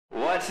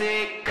What's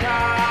it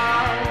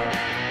called?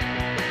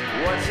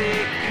 What's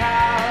it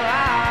called?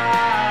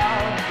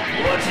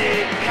 What's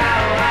it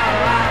called?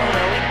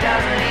 No, he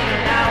doesn't even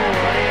know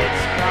what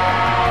it's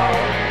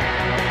called.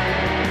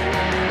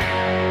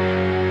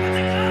 What's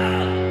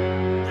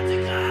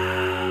it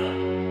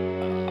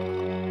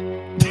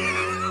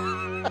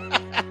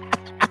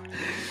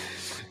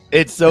called?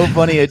 It's so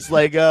funny. It's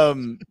like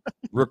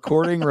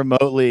recording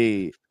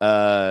remotely.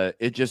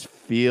 It just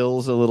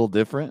feels a little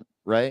different,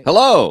 right?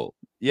 Hello.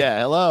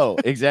 Yeah, hello.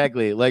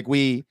 Exactly. Like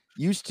we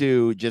used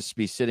to just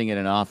be sitting in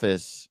an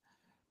office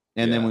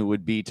and then we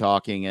would be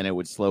talking and it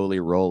would slowly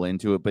roll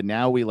into it. But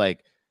now we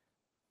like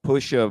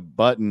push a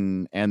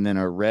button and then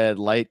a red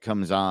light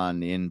comes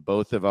on in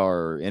both of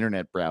our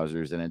internet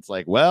browsers. And it's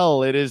like,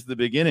 well, it is the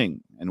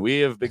beginning and we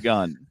have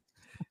begun.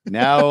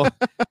 Now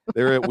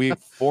we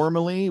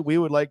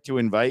would like to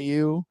invite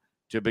you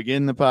to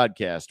begin the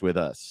podcast with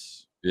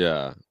us.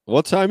 Yeah.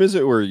 What time is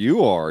it where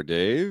you are,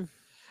 Dave?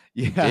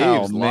 Yeah,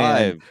 Dave's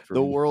live.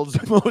 The world's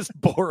most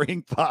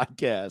boring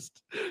podcast.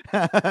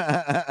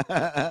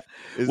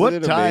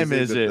 What time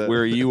is it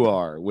where you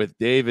are with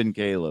Dave and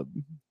Caleb?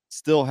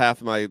 Still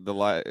half my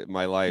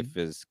life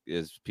is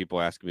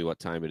people asking me what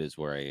time it is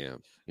where I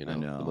am. You know,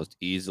 the most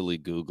easily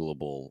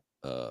Googleable.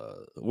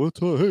 What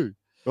time?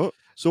 Hey,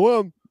 so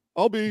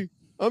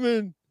I'm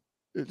in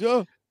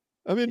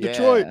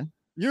Detroit.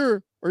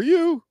 Are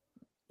you?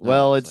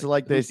 Well, it's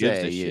like they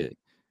say.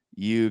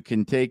 You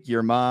can take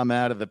your mom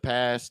out of the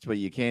past, but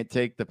you can't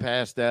take the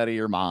past out of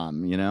your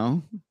mom, you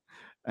know?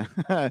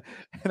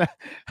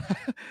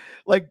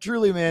 Like,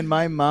 truly, man,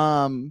 my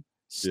mom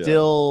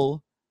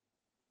still,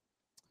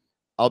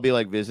 I'll be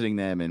like visiting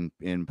them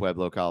in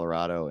Pueblo,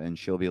 Colorado, and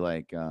she'll be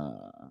like,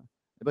 I'm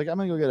going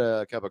to go get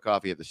a cup of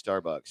coffee at the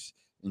Starbucks.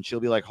 And she'll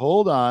be like,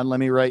 hold on,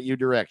 let me write you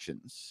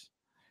directions.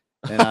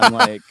 And I'm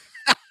like,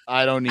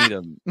 I don't need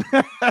them.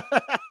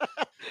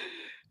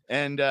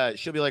 And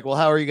she'll be like, well,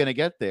 how are you going to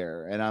get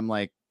there? And I'm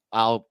like,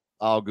 I'll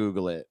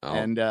Google it.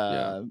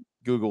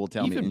 Google will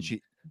tell me. And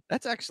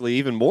that's actually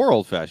even more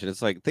old fashioned.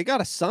 It's like they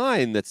got a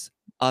sign that's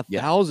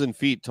 1,000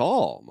 feet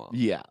tall, Mom.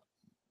 Yeah.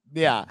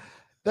 Yeah.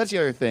 That's the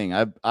other thing.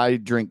 I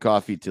drink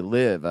coffee to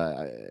live.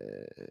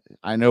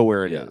 I know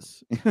where it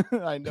is.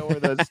 I know where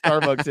the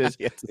Starbucks is.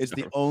 It's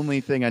the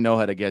only thing I know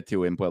how to get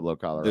to in Pueblo,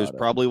 Colorado. There's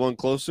probably one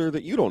closer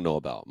that you don't know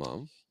about,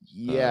 Mom.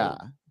 Yeah.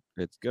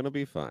 It's gonna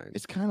be fine.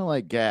 It's kind of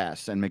like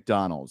gas and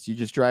McDonald's. You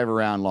just drive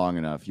around long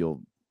enough,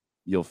 you'll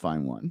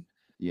find one.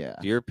 Yeah.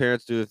 Do your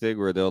parents do the thing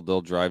where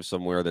they'll drive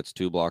somewhere that's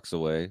 2 blocks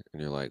away,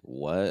 and you're like,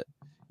 what?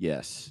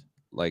 Yes.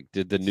 Like,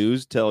 did the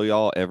news tell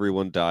y'all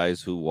everyone dies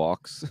who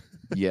walks?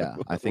 Yeah,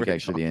 I think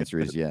actually the answer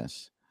is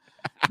yes.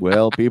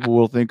 Well, people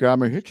will think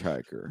I'm a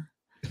hitchhiker,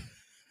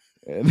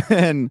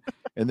 and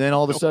then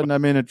all of a sudden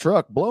I'm in a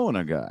truck blowing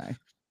a guy.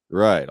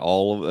 Right.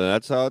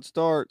 That's how it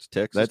starts.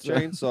 Texas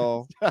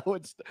Chainsaw.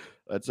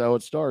 That's how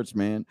it starts,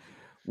 man.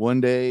 One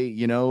day,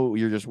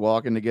 you're just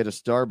walking to get a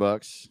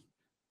Starbucks.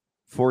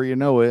 Before you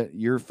know it,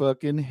 your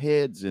fucking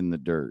head's in the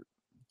dirt.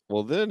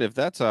 Well, then if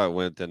that's how it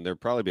went, then there'd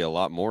probably be a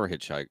lot more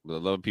a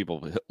lot of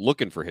people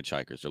looking for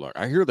hitchhikers. They're like,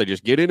 I hear they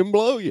just get in and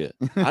blow you.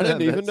 I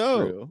didn't even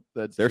know.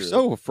 True. They're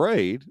so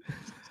afraid.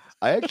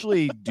 I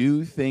actually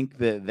do think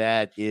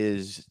that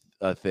is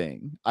a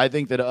thing. I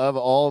think that of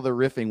all the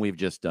riffing we've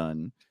just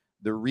done,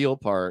 the real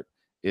part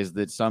is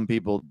that some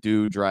people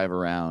do drive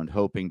around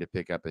hoping to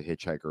pick up a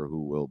hitchhiker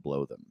who will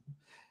blow them.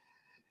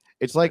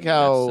 It's like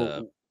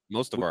how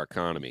most of our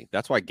economy.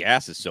 That's why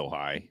gas is so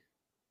high.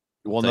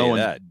 Well, no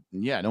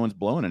one's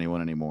blowing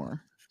anyone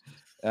anymore.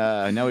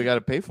 Now we got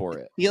to pay for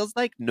it. Feels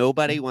like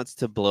nobody wants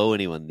to blow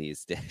anyone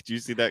these days. Did you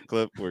see that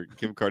clip where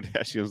Kim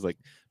Kardashian was like,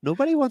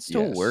 nobody wants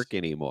to work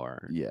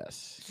anymore?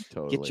 Yes,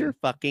 totally. Get your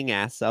fucking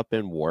ass up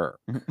and work.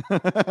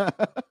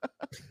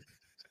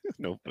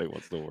 Nobody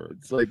wants to work.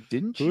 It's like,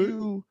 didn't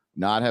you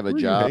not have a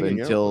job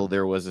until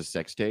there was a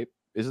sex tape?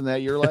 Isn't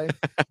that your life?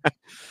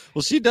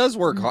 Well, she does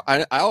work hard.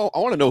 I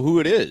want to know who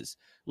it is.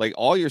 Like,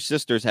 all your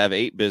sisters have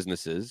 8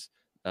 businesses.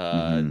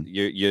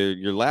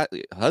 Your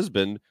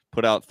husband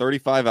put out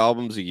 35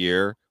 albums a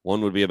year.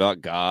 One would be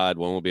about God.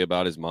 One would be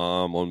about his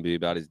mom. One would be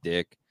about his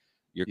dick.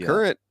 Your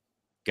current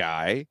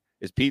guy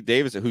is Pete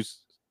Davidson, who's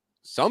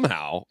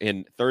somehow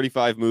in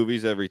 35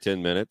 movies every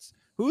 10 minutes.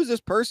 Who is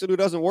this person who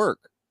doesn't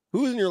work?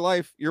 Who is in your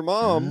life? Your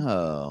mom.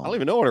 I don't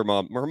even know what her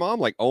mom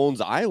like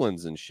owns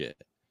islands and shit.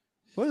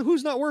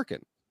 Who's not working?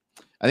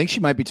 I think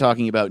she might be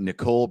talking about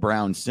Nicole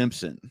Brown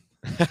Simpson.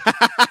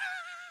 I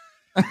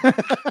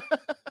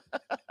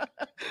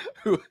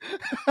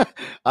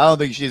don't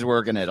think she's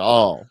working at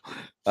all.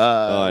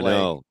 I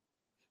know.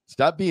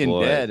 Stop being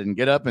dead and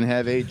get up and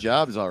have 8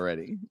 jobs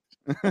already.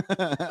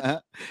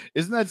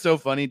 Isn't that so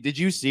funny? Did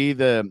you see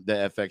the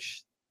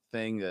FX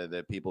thing,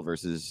 the People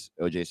versus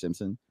O.J.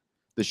 Simpson,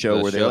 the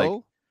show where they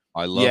like?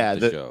 I love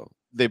the show.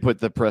 They put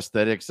the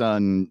prosthetics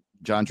on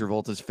John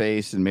Travolta's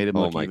face and made him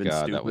look even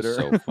stupider. That was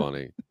so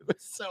funny. It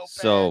was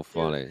so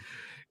funny.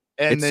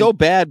 And it's so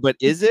bad, but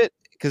is it?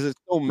 Because it's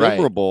so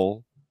memorable.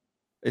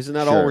 Right. Isn't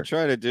that all we're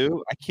trying to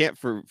do? I can't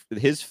for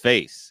his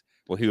face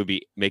when he would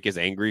make his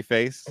angry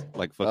face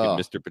like fucking Oh.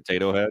 Mr.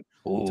 Potato Head.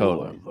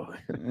 Totally.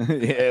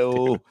 Yeah,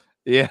 ooh.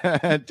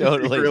 Yeah,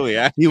 totally. Really He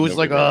acting was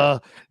over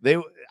like,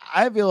 there.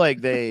 I feel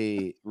like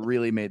they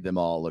really made them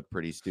all look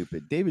pretty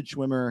stupid. David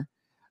Schwimmer,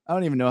 I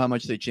don't even know how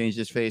much they changed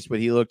his face, but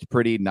he looked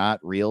pretty not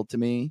real to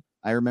me.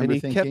 I remember And he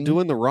thinking, kept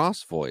doing the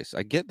Ross voice.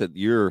 I get that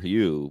you're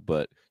you,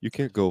 but you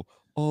can't go,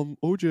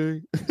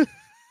 OJ,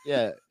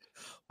 yeah.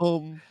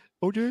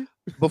 OJ.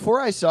 Before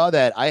I saw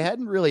that, I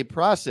hadn't really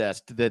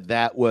processed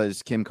that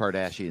was Kim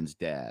Kardashian's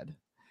dad.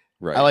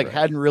 Right. I right.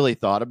 hadn't really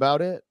thought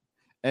about it,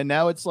 and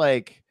now it's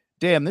like,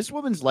 damn, this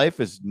woman's life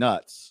is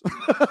nuts.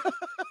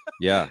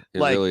 Yeah, it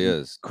like, really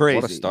is.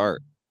 crazy. What a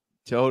start.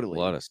 Totally.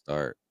 What a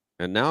start.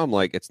 And now I'm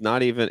like, it's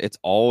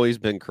always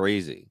been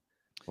crazy.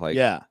 Like,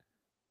 yeah.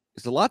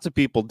 So lots of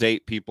people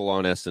date people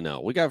on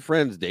SNL. We got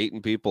friends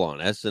dating people on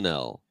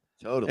SNL.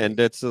 Totally. And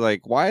it's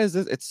like, why is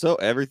this? It's so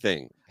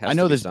everything. I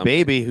know this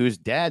baby whose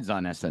dad's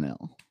on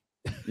SNL.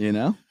 You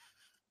know?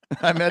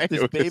 I met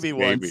this baby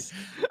once.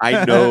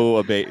 I know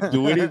a baby.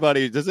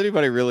 Does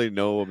anybody really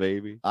know a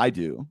baby? I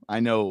do. I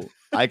know.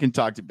 I can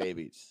talk to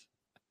babies.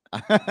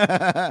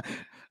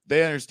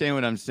 They understand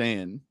what I'm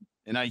saying.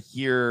 And I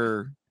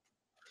hear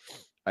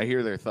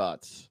their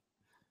thoughts.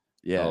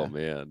 Yeah. Oh,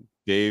 man.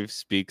 Dave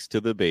speaks to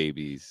the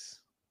babies.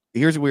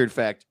 Here's a weird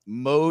fact.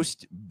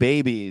 Most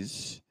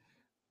babies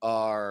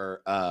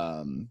are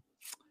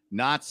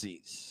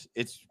Nazis.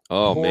 It's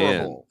horrible.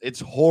 Man. It's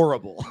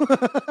horrible.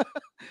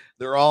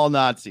 They're all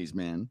Nazis,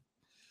 man.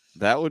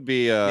 That would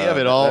be you have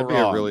it all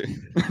wrong.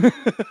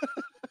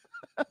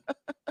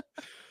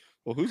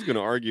 Well, who's going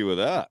to argue with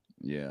that?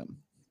 Yeah.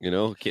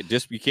 You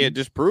can't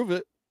disprove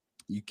it.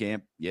 You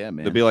can't. Yeah,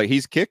 man. They'll be like,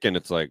 he's kicking.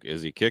 It's like,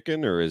 is he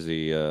kicking or is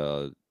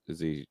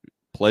he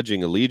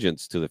pledging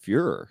allegiance to the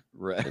Fuhrer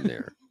right in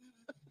there?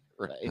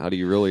 Right. How do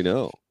you really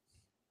know?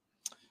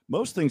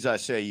 Most things I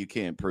say you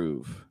can't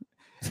prove.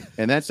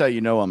 And that's how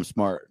you know I'm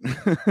smart.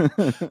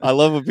 I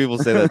love when people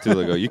say that too.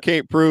 They go, you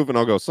can't prove, and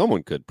I'll go,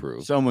 someone could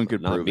prove. Someone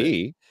could not prove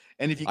me. It.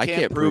 And if you I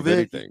can't prove it,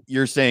 anything.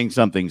 You're saying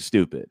something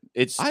stupid.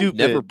 It's stupid. I've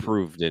never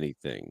proved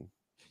anything.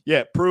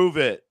 Yeah, prove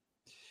it.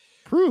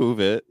 Prove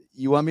it.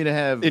 You want me to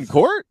have in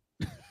court?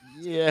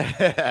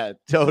 Yeah,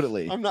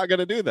 totally. I'm not going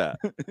to do that.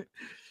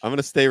 I'm going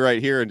to stay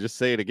right here and just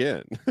say it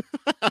again.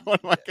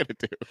 What am I going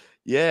to do?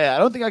 Yeah, I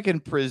don't think I can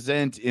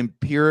present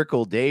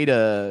empirical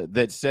data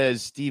that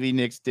says Stevie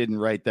Nicks didn't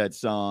write that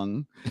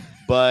song,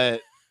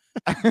 but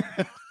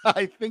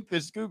I think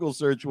this Google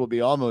search will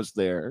be almost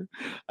there.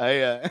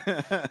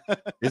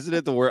 Isn't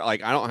it the word?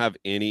 Like, I don't have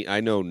any,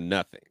 I know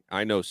nothing.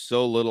 I know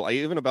so little.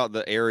 Even about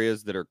the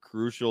areas that are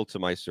crucial to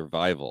my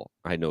survival,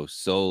 I know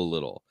so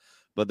little.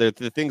 But the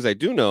things I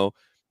do know,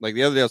 like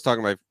the other day I was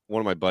talking to one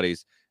of my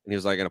buddies, and he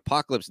was like, an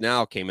Apocalypse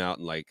Now came out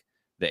in like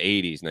the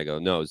 80s. And I go,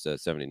 no, it's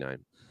 79.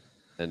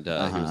 And he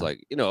was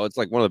like, it's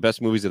like one of the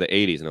best movies of the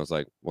 80s. And I was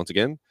like, once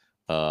again,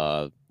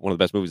 one of the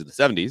best movies of the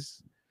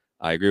 70s.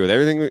 I agree with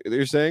everything that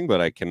you're saying,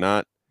 but I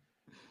cannot.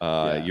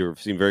 You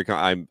seem very.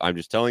 I'm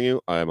just telling you.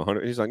 I'm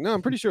 100. He's like, no,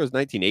 I'm pretty sure it was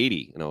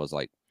 1980, and I was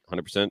like,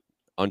 100%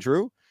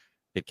 untrue.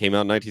 It came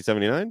out in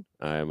 1979.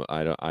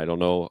 I don't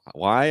know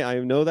why I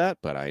know that,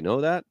 but I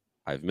know that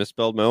I've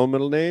misspelled my own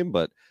middle name,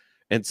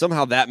 and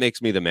somehow that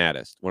makes me the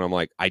maddest when I'm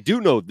like, I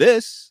do know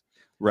this.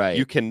 Right.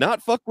 You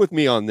cannot fuck with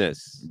me on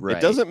this. Right.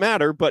 It doesn't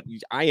matter, but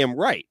I am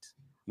right.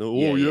 No.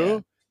 Yeah, yeah.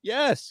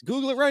 Yes.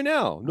 Google it right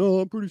now. No,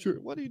 I'm pretty sure.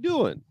 What are you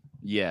doing?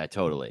 Yeah,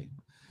 totally.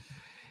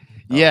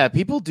 Yeah,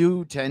 people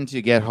do tend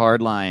to get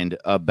hardlined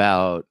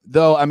about,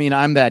 though. I mean,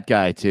 I'm that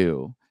guy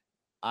too.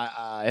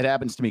 It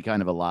happens to me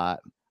kind of a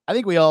lot. I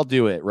think we all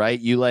do it, right?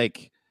 You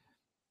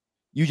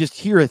just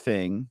hear a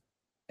thing,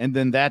 and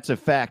then that's a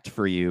fact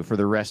for you for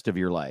the rest of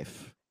your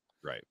life.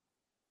 Right.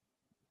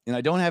 And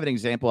I don't have an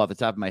example off the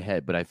top of my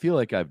head, but I feel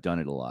like I've done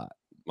it a lot.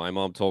 My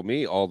mom told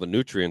me all the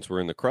nutrients were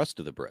in the crust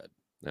of the bread,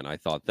 and I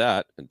thought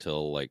that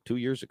until like 2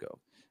 years ago.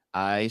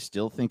 I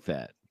still think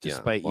that,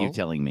 despite you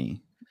telling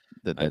me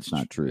that's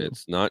not true.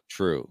 It's not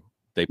true.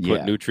 They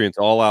put nutrients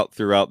all out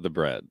throughout the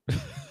bread.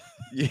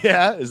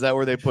 Yeah, is that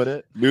where they put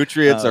it?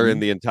 Nutrients are in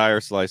the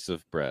entire slice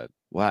of bread.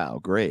 Wow,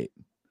 great.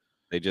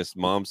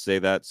 Moms say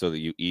that so that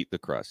you eat the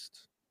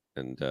crust.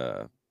 And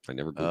I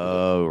never Googled it.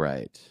 Oh,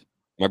 right.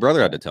 My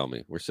brother had to tell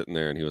me. We're sitting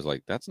there and he was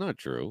like, that's not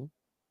true.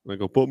 I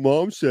go, but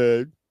mom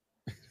said.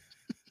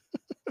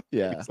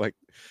 Yeah. It's like,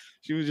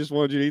 she was just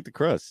wanted you to eat the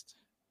crust.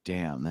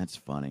 Damn, that's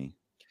funny.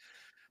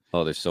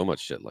 Oh, there's so much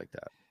shit like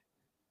that.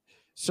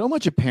 So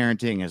much of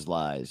parenting is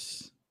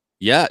lies.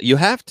 Yeah, you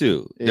have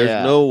to.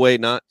 There's no way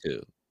not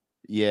to.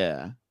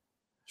 Yeah.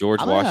 George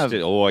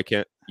Washington. Oh, I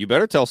can't. You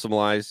better tell some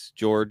lies,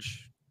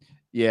 George.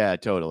 Yeah,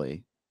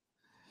 totally.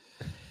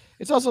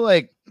 It's also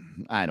like,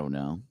 I don't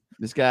know.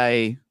 This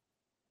guy,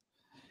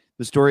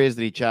 the story is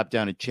that he chopped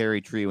down a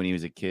cherry tree when he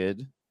was a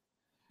kid.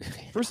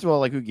 First of all,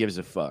 like, who gives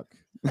a fuck?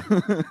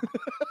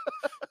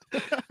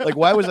 Like,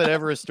 why was that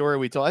ever a story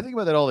we told? I think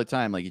about that all the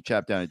time. Like, he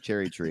chopped down a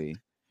cherry tree,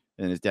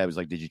 and his dad was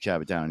like, "Did you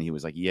chop it down?" And he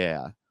was like,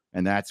 "Yeah."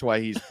 And that's why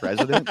he's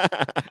president.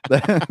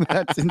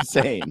 That's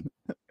insane.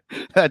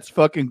 That's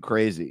fucking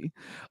crazy.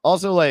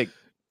 Also, like,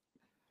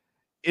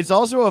 It's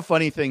also a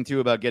funny thing too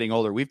about getting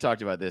older. We've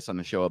talked about this on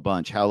the show a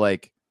bunch. How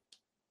like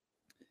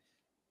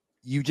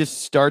you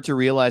just start to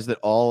realize that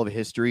all of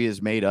history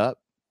is made up,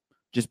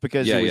 just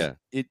because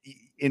it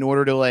in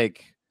order to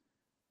like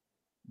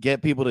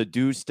get people to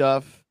do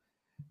stuff,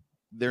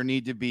 there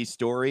need to be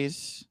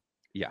stories.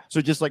 Yeah.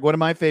 So just like one of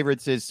my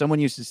favorites is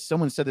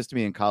someone said this to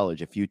me in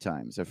college a few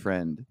times. A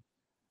friend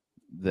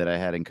that I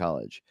had in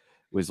college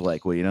was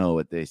like, well, you know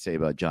what they say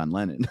about John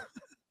Lennon?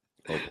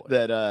 Oh boy.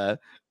 That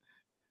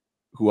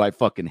who I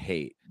fucking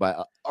hate.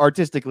 But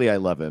artistically I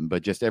love him,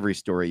 but just every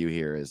story you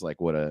hear is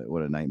like what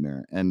a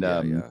nightmare. And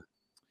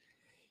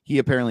he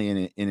apparently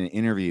in an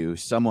interview,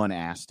 someone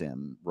asked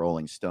him,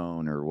 Rolling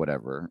Stone or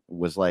whatever,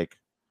 was like,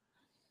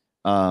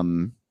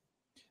 so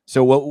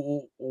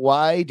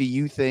why do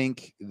you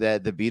think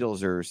that the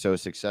Beatles are so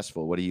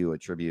successful? What do you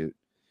attribute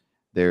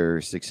their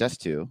success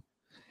to?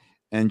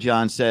 And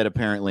John said,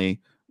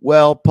 apparently,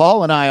 well,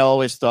 Paul and I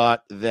always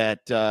thought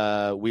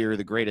that we were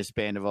the greatest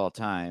band of all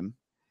time.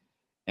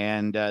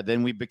 And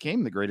then we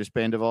became the greatest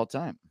band of all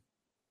time.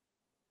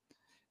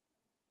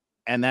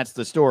 And that's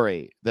the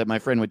story that my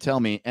friend would tell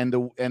me. And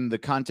the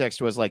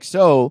context was like,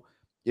 so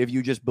if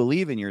you just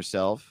believe in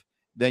yourself,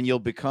 then you'll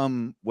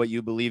become what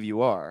you believe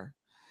you are.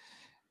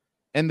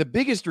 And the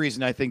biggest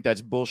reason I think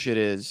that's bullshit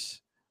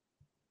is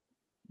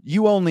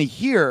you only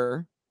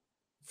hear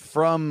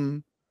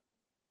from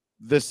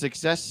the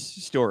success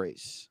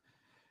stories.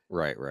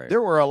 Right.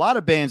 There were a lot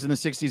of bands in the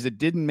 60s that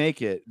didn't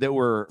make it that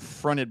were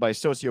fronted by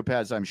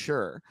sociopaths, I'm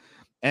sure.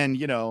 And,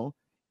 you know,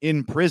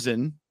 in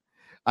prison,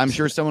 I'm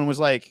sure someone was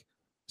like,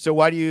 so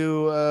why do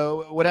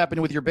you, what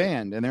happened with your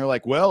band? And they're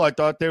like, well, I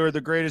thought they were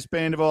the greatest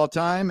band of all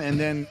time. And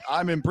then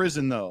I'm in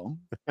prison though.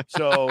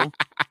 So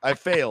I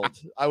failed.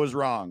 I was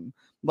wrong.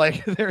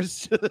 Like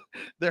there's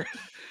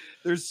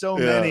so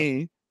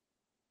many.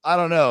 I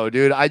don't know,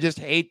 dude. I just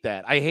hate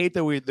that. I hate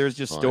that there's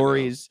just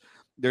stories.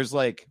 There's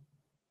like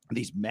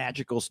these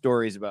magical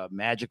stories about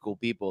magical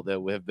people that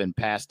have been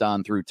passed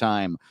on through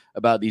time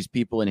about these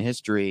people in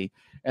history.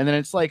 And then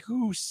it's like,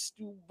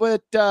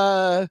 but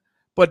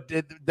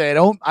they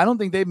don't, I don't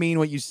think they mean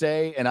what you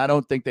say. And I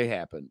don't think they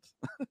happened.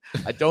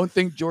 I don't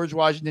think George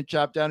Washington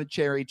chopped down a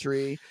cherry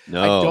tree.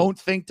 No. I don't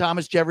think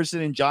Thomas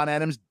Jefferson and John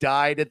Adams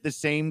died at the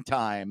same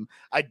time.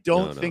 I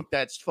don't think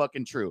that's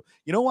fucking true.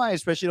 You know why I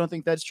especially don't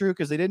think that's true?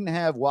 Because they didn't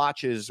have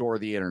watches or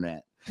the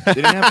internet. They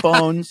didn't have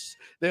phones.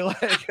 They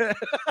like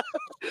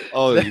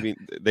you mean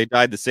they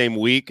died the same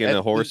week and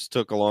a horse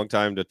took a long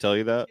time to tell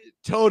you that?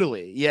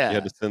 Totally. Yeah. You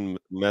had to send a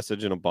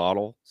message in a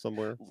bottle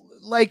somewhere.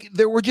 Like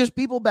there were just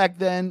people back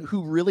then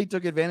who really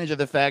took advantage of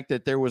the fact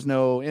that there was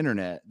no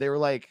internet. They were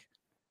like,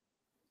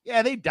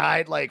 yeah, they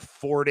died like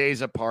 4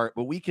 days apart,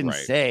 but we can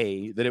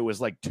say that it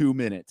was like 2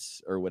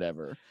 minutes or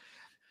whatever.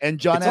 And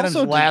John Adams'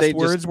 last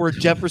words were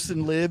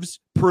Jefferson lives.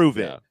 Prove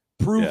it.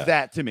 Prove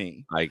that to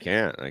me. I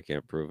can't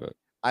prove it.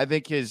 I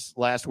think his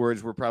last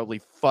words were probably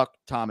fuck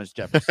Thomas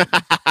Jefferson.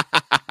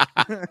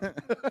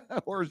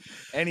 Or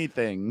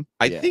anything.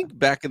 I think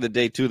back in the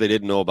day too, they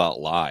didn't know about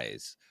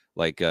lies.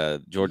 Like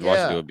George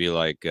Washington would be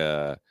like,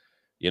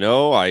 you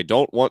know, I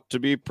don't want to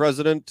be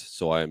president,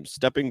 so I'm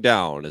stepping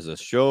down as a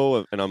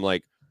show. And I'm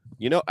like,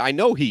 you know, I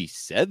know he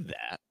said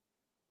that,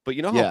 but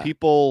you know how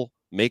people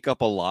make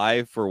up a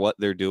lie for what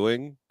they're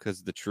doing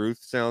because the truth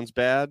sounds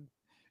bad?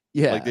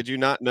 Yeah. Like, did you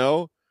not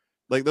know?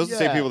 Like, those are the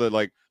same people that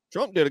like,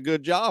 Trump did a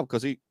good job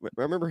because he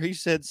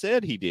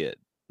said he did.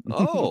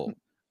 Oh,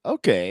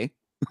 okay.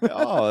 None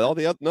of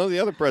the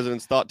other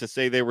presidents thought to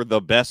say they were the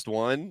best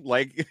one.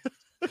 Like,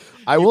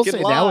 I will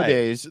say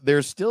nowadays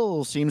there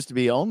still seems to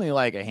be only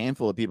like a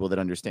handful of people that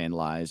understand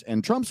lies,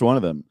 and Trump's one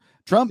of them.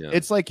 Trump,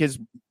 it's like his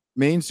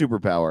main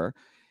superpower.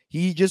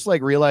 He just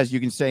like realized you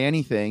can say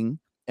anything,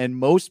 and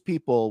most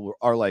people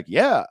are like,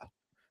 yeah.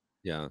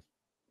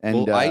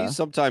 And I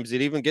sometimes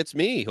it even gets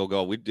me. He'll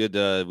go, we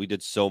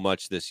did so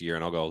much this year,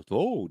 and I'll go,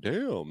 oh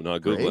damn, and I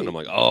Google it, and I'm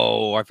like,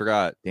 oh, I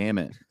forgot. Damn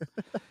it.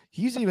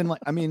 He's even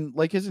like, I mean,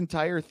 like his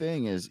entire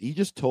thing is he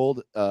just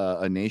told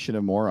a nation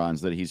of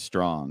morons that he's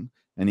strong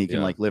and he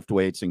can like lift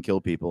weights and kill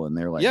people, and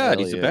they're like, and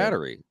he's a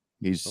battery.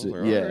 He's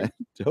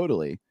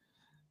totally.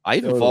 I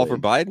even fall for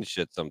Biden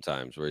shit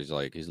sometimes, where he's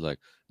like,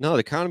 no, the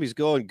economy's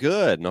going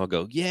good, and I'll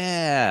go,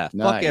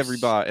 fuck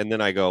everybody, and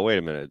then I go, wait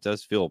a minute, it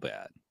does feel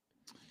bad.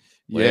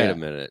 Wait a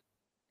minute.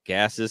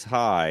 Gas is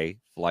high.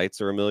 Flights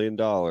are $1 million.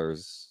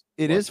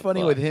 It is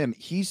funny with him.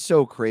 He's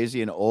so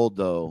crazy and old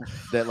though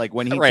that like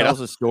when he tells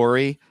a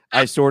story,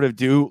 I sort of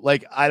do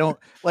like I don't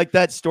like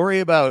that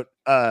story about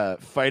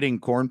fighting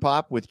Corn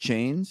Pop with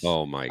chains.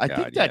 Oh my God. I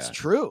think that's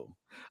true.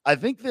 I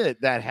think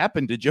that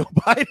happened to Joe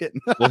Biden.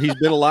 Well, he's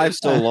been alive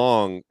so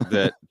long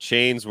that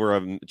chain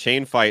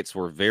fights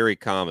were very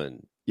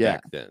common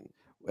back then.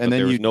 And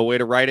then there was no way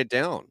to write it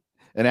down.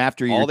 And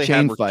after your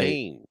chain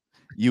fight,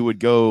 you would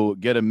go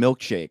get a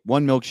milkshake,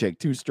 1 milkshake,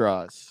 2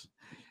 straws.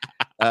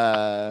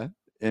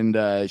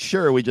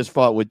 Sure, we just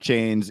fought with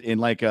chains in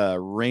like a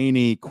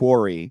rainy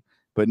quarry,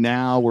 but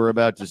now we're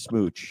about to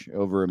smooch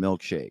over a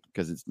milkshake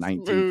because it's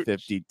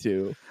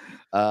 1952.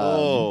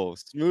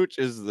 Smooch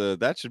is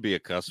that should be a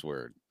cuss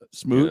word.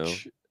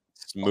 Smooch? You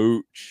know?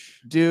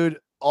 smooch. Dude,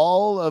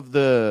 all of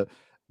the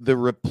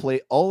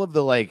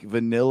like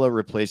vanilla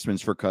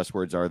replacements for cuss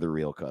words are the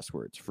real cuss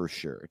words for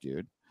sure,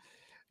 dude.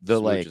 The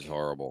Smooch like is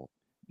horrible.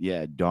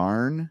 Yeah,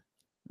 darn.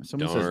 If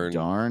someone says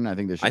darn, I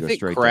think they should go think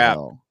straight crap. to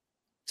hell.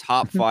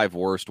 Top 5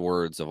 worst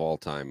words of all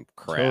time.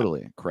 Crap.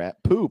 Totally. Crap.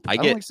 Poop. I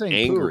don't get like saying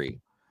angry.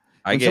 Poop.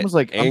 I When get someone's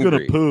like, angry. I'm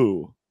gonna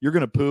poo. You're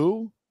gonna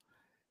poo?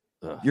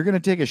 Ugh. You're gonna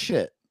take a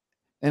shit.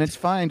 And it's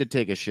fine to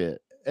take a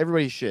shit.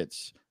 Everybody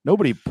shits.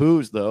 Nobody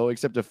poos though,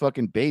 except a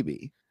fucking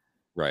baby.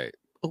 Right.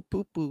 Oh,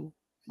 poo poo.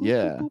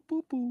 Yeah. Poo,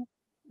 poo, poo.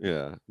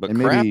 Yeah. But And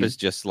crap maybe- is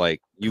just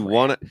like you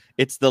want to.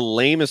 It's the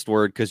lamest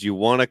word because you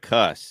want to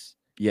cuss.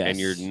 Yes. And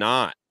you're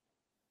not.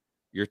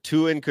 You're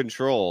too in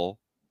control.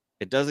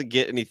 It doesn't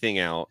get anything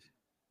out.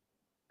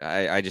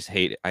 I just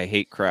hate it. I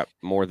hate crap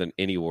more than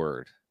any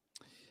word.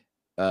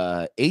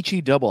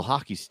 HE double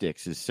hockey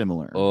sticks is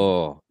similar.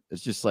 Oh,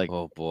 It's just like,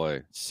 oh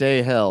boy.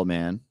 say hell,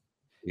 man.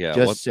 Yeah.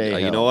 Just say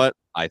you hell. know what?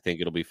 I think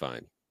it'll be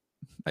fine.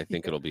 I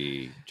think it'll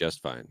be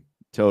just fine.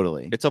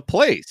 Totally. It's a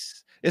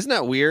place. Isn't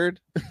that weird?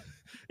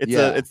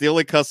 Yeah. It's the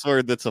only cuss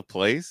word that's a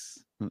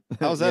place.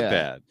 How's that Yeah.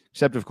 bad?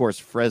 Except, of course,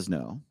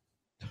 Fresno.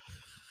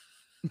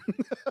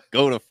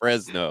 Go to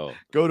Fresno.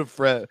 Go to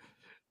Fresno.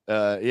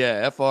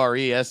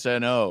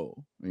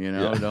 Fresno. You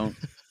know, Yeah. don't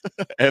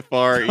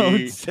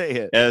FRES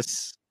say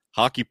it.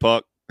 hockey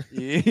puck.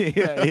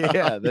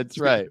 Yeah, that's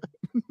right.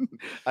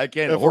 I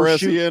can't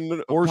horseshoe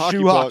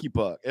FRSEN hockey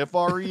puck.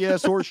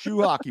 FRES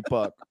horseshoe hockey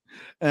puck.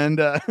 And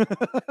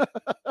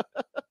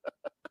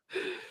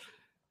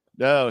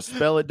no,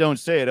 spell it, don't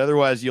say it.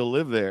 Otherwise, you'll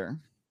live there.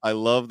 I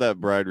love that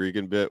Brad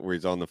Regan bit where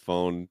he's on the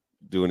phone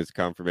doing his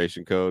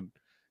confirmation code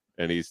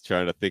and he's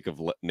trying to think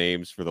of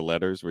names for the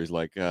letters where he's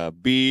like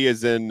B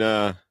is in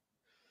That's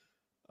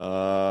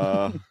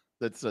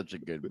such a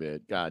good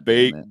bit. God damn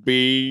it. baked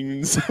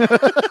beans.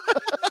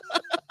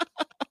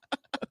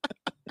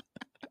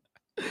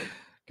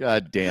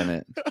 God damn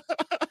it.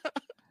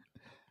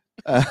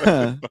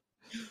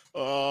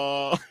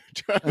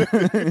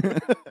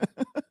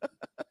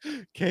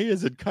 K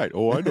is in kite.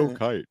 Oh, I know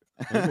kite.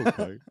 I know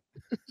kite.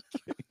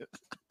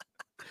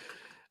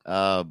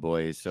 Oh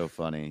boy, he's so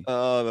funny.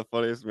 Oh, the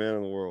funniest man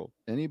in the world.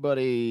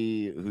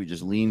 Anybody who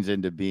just leans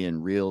into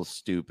being real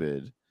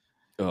stupid,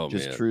 Oh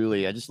just man.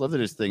 truly, I just love that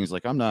his thing's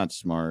like, I'm not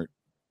smart.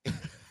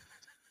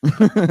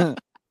 We're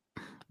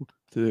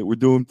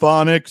doing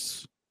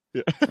phonics.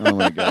 Yeah. Oh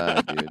my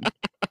god, dude.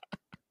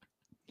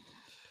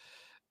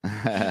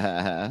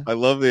 I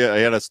love I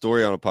had a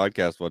story on a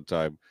podcast one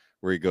time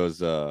where he goes,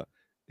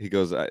 he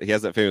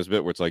has that famous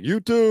bit where it's like, you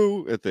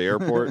too, at the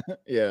airport.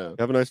 Yeah.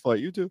 Have a nice flight,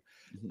 you too.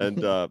 And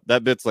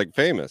that bit's like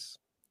famous.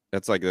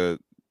 That's like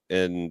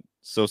and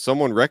so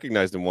someone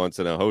recognized him once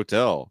in a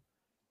hotel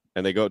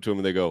and they go up to him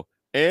and they go,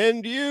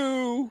 and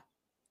you.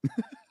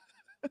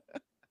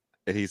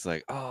 And he's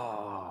like,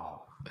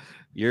 oh,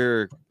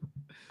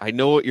 I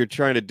know what you're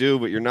trying to do,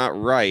 but you're not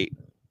right.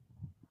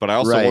 But I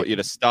also Right. want you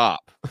to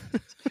stop.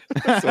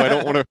 So I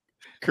don't want to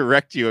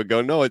correct you and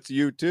go, no, it's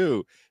you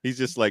too. He's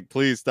just like,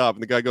 please stop.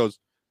 And the guy goes,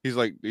 he's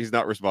like, he's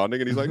not responding.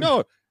 And he's like,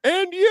 no,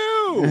 and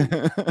you.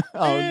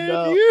 Oh and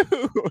no. you.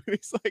 And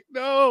he's like,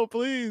 no,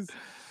 please.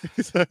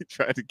 He's like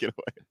trying to get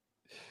away.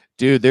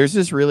 Dude, there's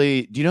this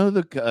really, do you know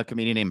the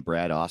comedian named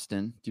Brad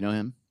Austin? Do you know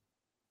him?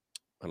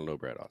 I don't know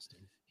Brad Austin.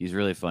 He's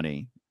really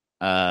funny.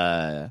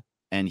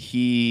 And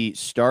he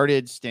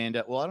started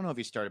stand-up. Well, I don't know if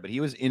he started, but he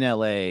was in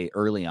LA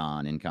early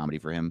on in comedy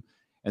for him.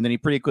 And then he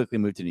pretty quickly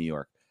moved to New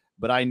York.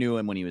 But I knew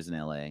him when he was in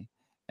LA.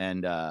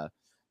 And I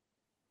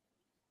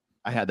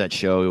had that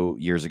show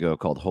years ago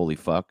called Holy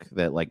Fuck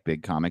that like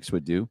big comics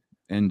would do.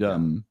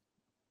 And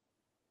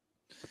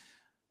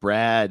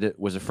Brad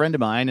was a friend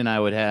of mine, and I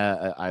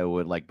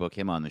would like book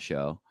him on the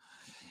show.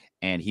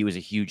 And he was a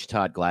huge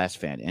Todd Glass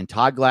fan. And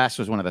Todd Glass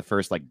was one of the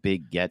first like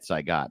big gets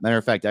I got. Matter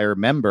of fact, I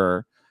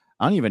remember,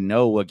 I don't even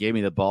know what gave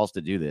me the balls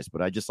to do this,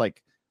 but I just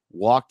like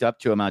walked up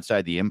to him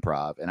outside the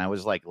Improv, and I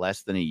was like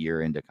less than a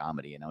year into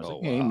comedy. And I was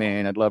like, hey, wow.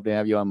 man, I'd love to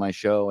have you on my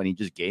show. And he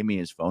just gave me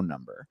his phone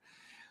number.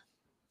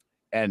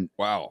 And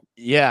Wow.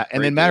 yeah,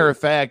 and Great then matter dude. of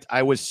fact,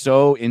 I was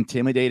so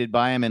intimidated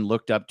by him and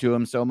looked up to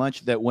him so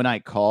much that when I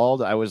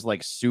called, I was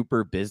like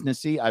super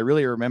businessy. I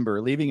really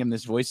remember leaving him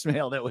this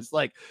voicemail that was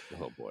like,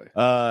 Oh boy.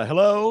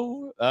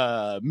 hello,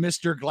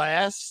 Mr.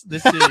 Glass.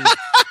 This is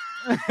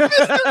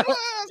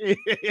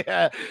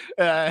yeah.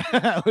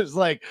 I was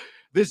like,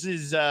 this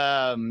is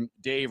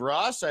Dave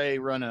Ross. I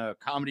run a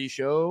comedy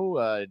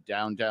show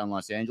downtown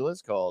Los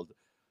Angeles called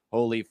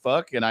Holy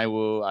Fuck, and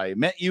I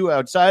met you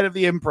outside of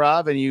the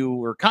Improv, and you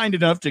were kind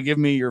enough to give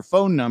me your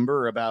phone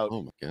number about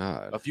Oh my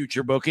god. a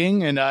future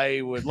booking, and I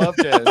would love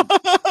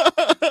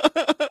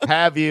to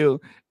have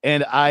you.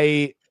 And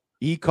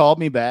he called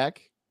me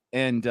back,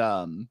 and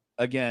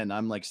again,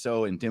 I'm like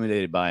so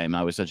intimidated by him.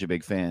 I was such a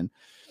big fan.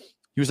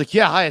 He was like,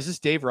 yeah, hi, is this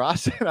Dave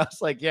Ross? And I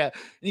was like, yeah. And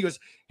he goes,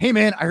 hey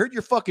man, I heard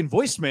your fucking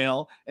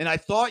voicemail, and I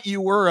thought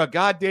you were a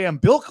goddamn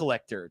bill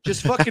collector.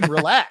 Just fucking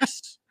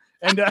relax.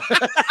 And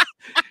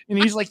And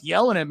he's like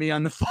yelling at me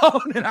on the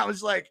phone. And I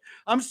was like,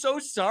 I'm so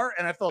sorry.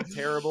 And I felt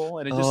terrible.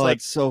 And it just like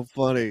it's so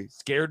funny.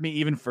 scared me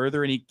even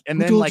further. And Who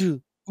then told like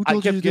you? Who I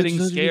told you kept that getting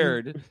you-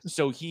 scared.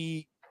 So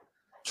he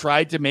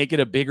tried to make it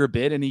a bigger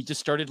bit and he just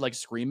started like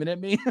screaming at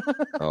me.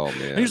 Oh And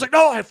man. he was like,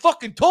 no, I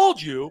fucking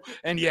told you.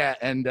 And yeah.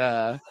 And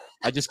I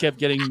just kept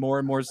getting more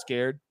and more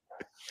scared.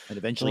 And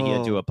eventually he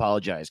had to Oh.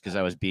 apologize because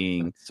I was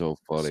being That's so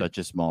funny. such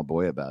a small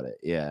boy about it.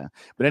 Yeah.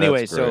 But anyway,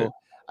 That's great. so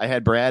I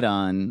had Brad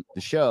on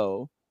the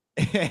show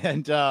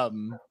and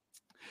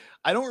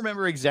I don't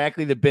remember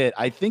exactly the bit.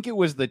 I think it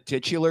was the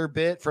titular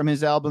bit from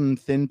his album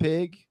Thin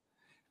Pig,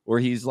 where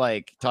he's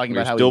like talking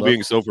You're about how still he being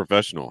loves- so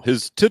professional.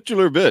 His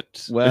titular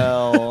bit.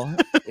 Well,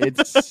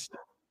 it's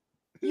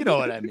you know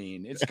what I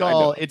mean. It's I know.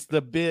 called it's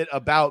the bit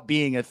about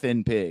being a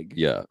thin pig.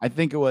 Yeah. I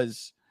think it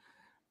was.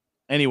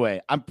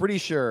 Anyway, I'm pretty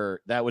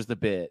sure that was the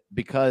bit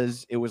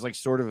because it was like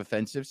sort of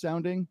offensive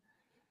sounding.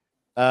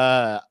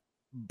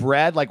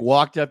 Brad like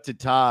walked up to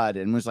Todd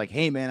and was like,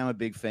 "Hey man, I'm a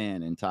big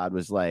fan." And Todd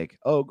was like,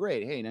 "Oh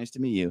great, hey, nice to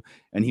meet you."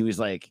 And he was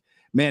like,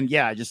 "Man,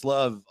 yeah, I just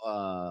love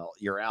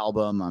your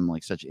album. I'm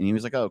like such." And he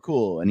was like, "Oh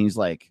cool." And he was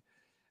like,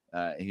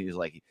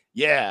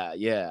 "Yeah.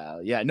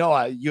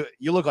 No,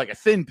 you look like a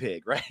thin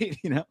pig, right?"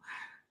 You know.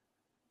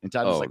 And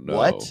Todd was Oh, like, no.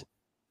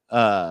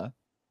 "What?"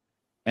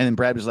 And then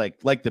Brad was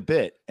like the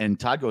bit, and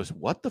Todd goes,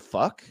 "What the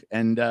fuck?"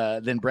 And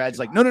then Brad's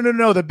like, "No,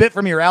 the bit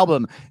from your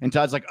album." And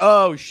Todd's like,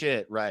 "Oh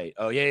shit, right?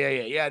 Oh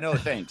yeah. No,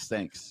 thanks."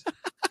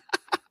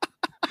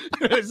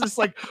 It's just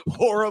like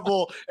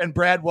horrible. And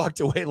Brad walked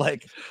away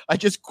like I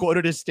just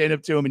quoted his stand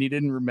up to him, and he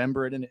didn't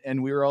remember it.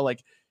 And we were all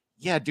like,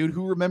 "Yeah, dude,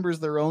 who remembers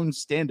their own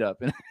stand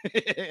up in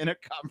in a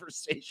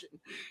conversation?"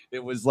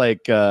 It was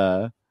like, it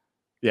was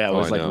I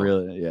like know.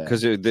 really, yeah,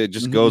 Because it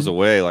just goes Mhm.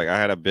 away. Like I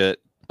had a bit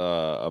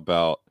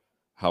about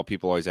how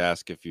people always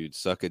ask if you'd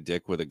suck a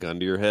dick with a gun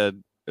to your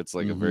head. It's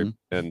like a very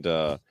and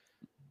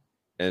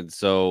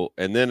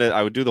then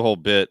I would do the whole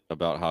bit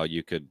about how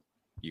you can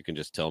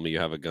just tell me you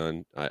have a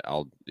gun.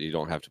 You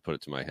don't have to put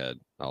it to my head.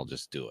 I'll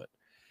just do it.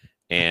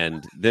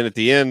 And then at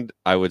the end,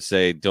 I would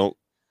say, "Don't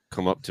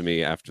come up to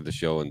me after the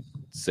show and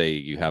say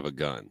you have a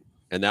gun."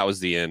 And that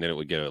was the end, and it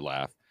would get a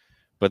laugh.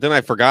 But then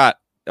I forgot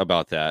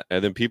about that,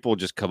 and then people would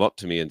just come up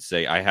to me and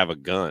say, "I have a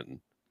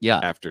gun." yeah.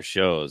 After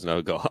shows, and I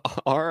would go,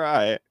 "All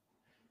right."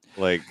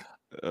 Like,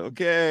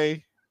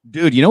 okay.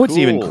 Dude, you know what's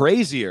even Cool.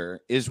 crazier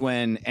is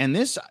when, and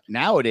this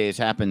nowadays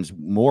happens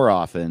more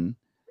often,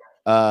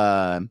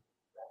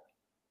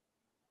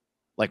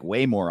 like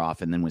way more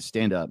often than with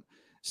stand up.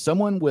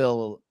 Someone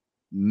will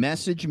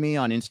message me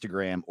on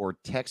Instagram or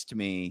text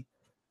me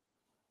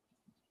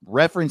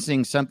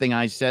referencing something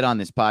I said on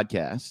this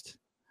podcast.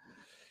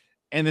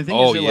 And the thing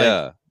Oh, is, that,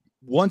 yeah. like,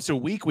 once a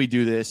week we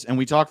do this and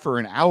we talk for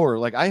an hour.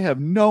 Like, I have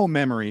no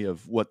memory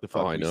of what the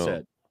fuck I we know.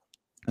 said,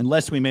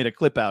 unless we made a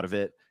clip out of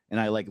it and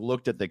I like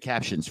looked at the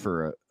captions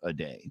for a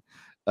day.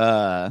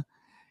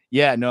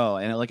 Yeah, no.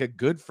 And like a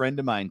good friend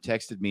of mine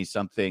texted me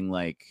something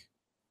like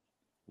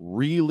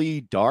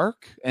really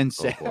dark and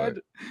Oh, boy. sad.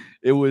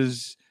 It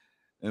was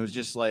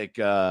just like,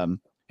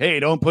 hey,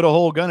 don't put a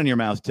whole gun in your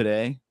mouth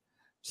today.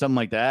 Something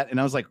like that.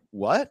 And I was like,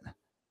 what?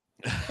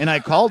 And I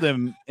called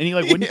him and he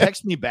like wouldn't Yeah.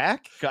 text me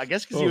back. I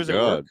guess because he Oh, was at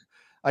work. God.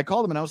 I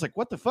called him and I was like,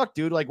 what the fuck,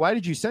 dude? Like, why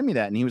did you send me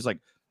that? And he was like,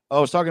 oh, I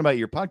was talking about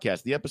your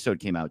podcast. The episode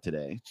came out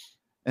today.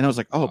 And I was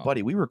like, oh, Wow.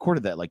 buddy, we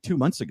recorded that like 2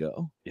 months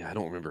ago. Yeah, I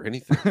don't remember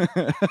anything.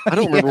 I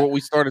don't remember what we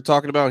started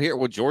talking about here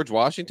with George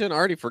Washington. I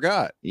already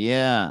forgot.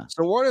 Yeah.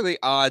 So what are the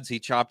odds he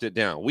chopped it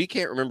down? We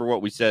can't remember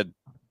what we said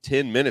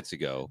 10 minutes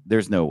ago.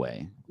 There's no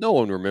way. No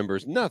one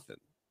remembers nothing.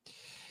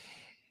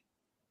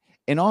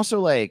 And also,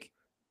 like,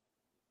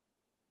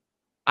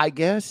 I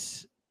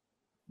guess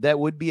that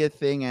would be a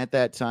thing at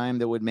that time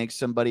that would make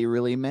somebody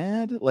really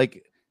mad.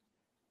 Like,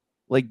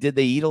 did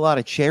they eat a lot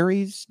of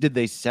cherries? Did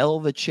they sell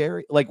the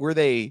cherry? Like, were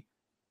they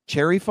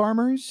cherry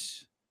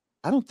farmers?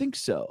 I don't think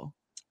so.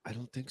 I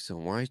don't think so.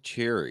 Why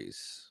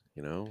cherries?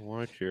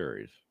 Why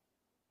cherries?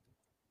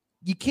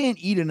 You can't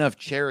eat enough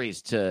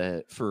cherries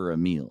for a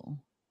meal.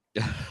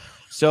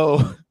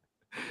 So,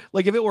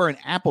 like, if it were an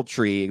apple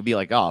tree, it'd be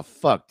like, oh,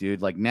 fuck,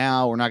 dude. Like,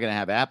 now we're not going to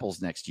have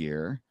apples next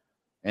year.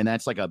 And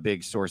that's like a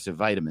big source of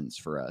vitamins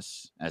for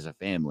us as a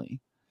family.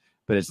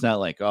 But it's not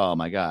like, oh,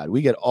 my God,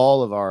 we get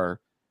all of our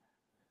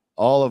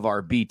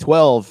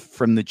B12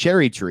 from the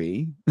cherry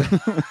tree.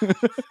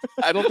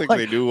 I don't think Like,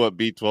 they knew what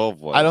B12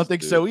 was. I don't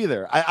think dude. so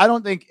either. I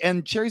don't think,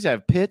 and cherries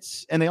have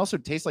pits and they also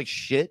taste like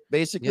shit,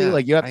 basically. Yeah,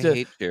 like you have I to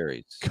hate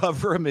cherries.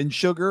 cover them in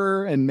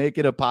sugar and make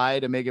it a pie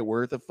to make it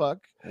worth a fuck.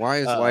 Why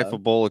is life a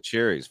bowl of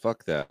cherries?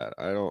 Fuck that.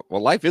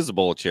 Well, life is a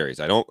bowl of cherries.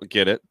 I don't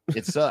get it.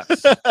 It sucks.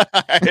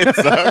 It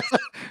sucks.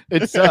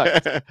 It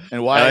sucks.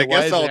 And why, And I why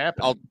guess is it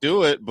happening? I'll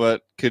do it,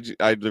 but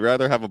I'd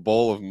rather have a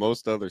bowl of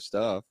most other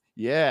stuff.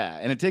 Yeah.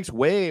 And it takes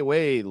way,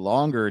 way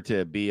longer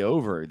to be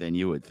over than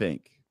you would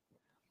think.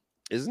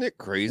 Isn't it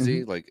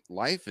crazy? Like,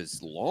 life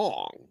is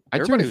long. I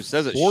Everybody turned who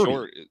says it's 40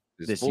 short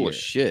is this full year. of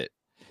shit.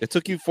 It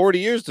took you 40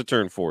 years to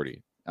turn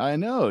 40. I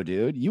know,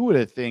 dude. You would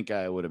have think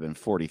I would have been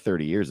 40,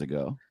 30 years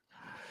ago.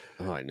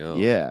 Oh, I know.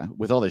 Yeah.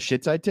 With all the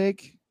shits I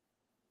take.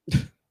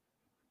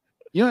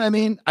 You know what I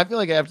mean? I feel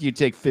like after you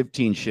take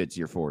 15 shits,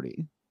 you're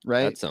 40,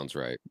 right? That sounds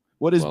right.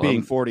 What is Well, being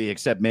I'm- 40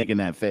 except making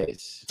that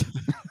face?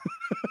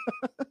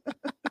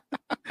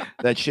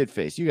 That shit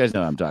face. You guys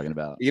know what I'm talking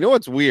about. You know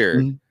what's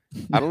weird? Mhm.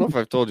 I don't know if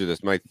I've told you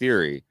this. My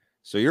theory.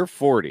 So you're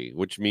 40,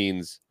 which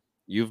means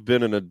you've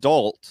been an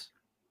adult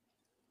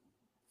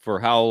for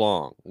how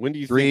long? When do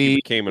you think you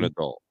became an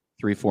adult?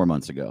 3-4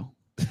 months ago.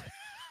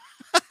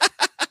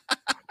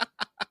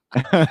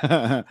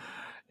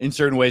 In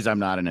certain ways, I'm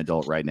not an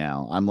adult right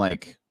now. I'm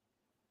like,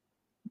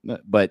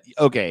 but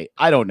okay,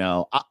 I don't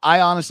know.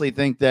 I honestly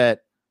think that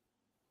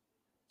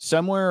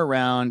somewhere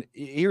around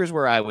here's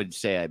where I would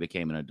say I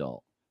became an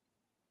adult.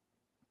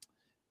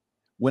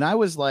 When I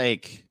was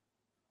like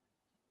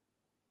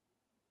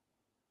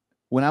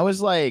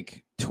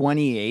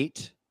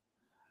 28,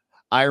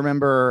 I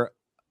remember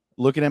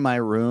looking at my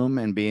room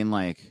and being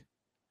like,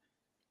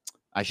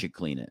 I should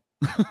clean it.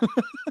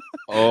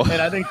 Oh,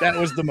 And I think that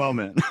was the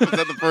moment. was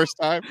that the first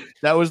time?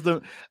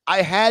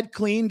 I had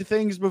cleaned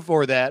things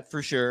before that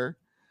for sure.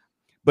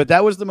 But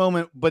that was the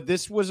moment. But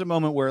this was a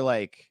moment where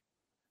like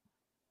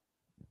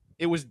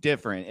it was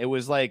different. It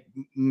was like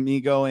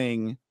me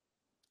going,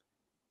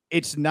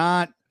 it's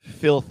not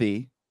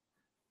filthy.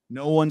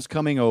 No one's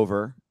coming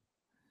over.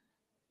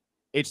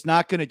 It's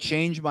not going to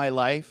change my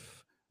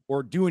life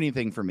or do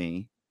anything for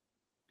me.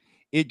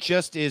 It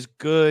just is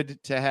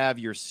good to have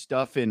your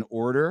stuff in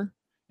order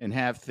and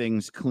have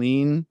things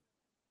clean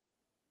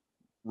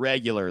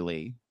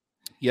regularly.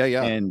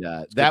 Yeah. And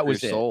It's good that for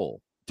was your it.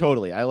 soul.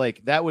 Totally.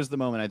 That was the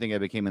moment I think I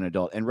became an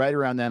adult. And right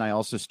around then, I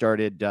also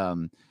started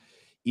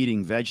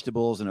eating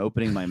vegetables and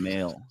opening my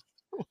mail.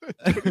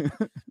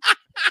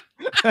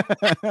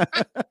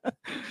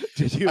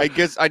 Did you? I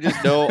guess I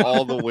just know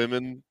all the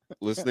women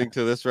listening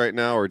to this right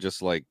now are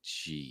just like,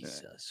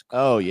 Jesus.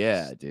 Oh Christ."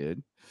 yeah,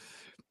 dude.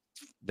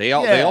 They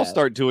all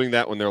start doing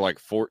that when they're like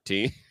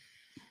 14.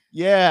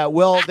 Yeah.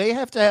 Well, they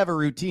have to have a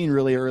routine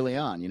really early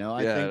on. You know,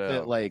 I Yeah, I think know.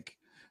 that like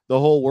the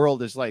whole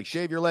world is like,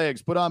 shave your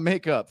legs, put on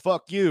makeup,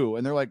 fuck you.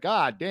 And they're like,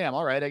 God damn.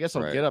 All right. I guess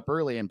I'll Right. get up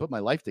early and put my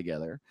life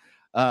together.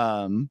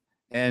 Yeah.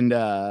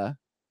 Well,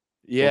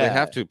 they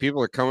have to.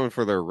 People are coming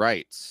for their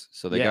rights,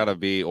 so they Yeah. got to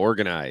be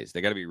organized.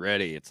 They got to be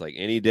ready. It's like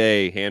any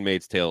day,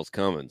 Handmaid's Tale's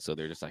coming, so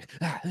they're just like,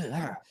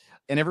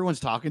 And everyone's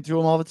talking to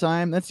them all the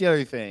time. That's the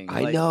other thing.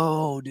 I Like,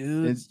 know,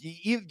 dude. it's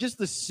just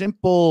the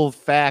simple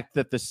fact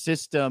that the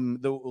system,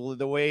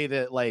 the way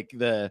that like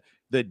the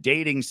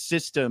dating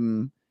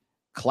system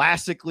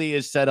classically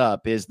is set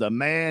up is the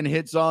man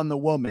hits on the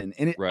woman.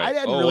 And Right. I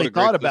hadn't Oh, what really a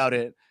great thought about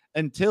it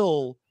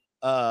until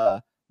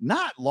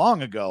not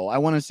long ago. I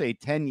want to say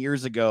 10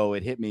 years ago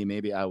it hit me.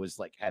 Maybe I was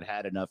like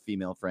had enough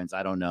female friends.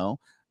 I don't know.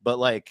 But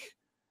like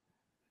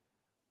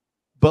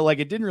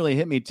it didn't really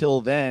hit me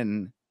till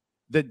then.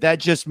 That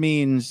just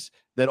means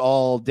that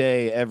all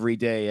day, every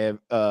day,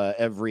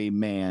 every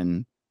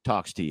man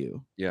talks to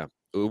you.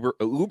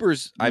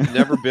 Ubers. I've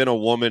never been a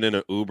woman in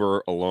an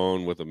Uber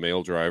alone with a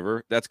male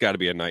driver. That's got to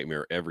be a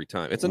nightmare every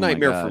time. It's a Oh my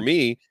nightmare for God.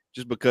 me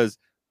just because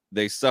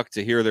they suck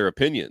to hear their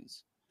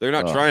opinions. They're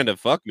not Oh. trying to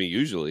fuck me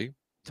usually,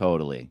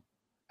 Totally.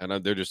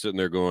 and they're just sitting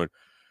there going,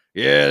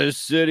 "Yeah, this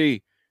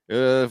city,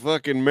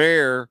 fucking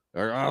mayor,"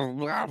 and I'm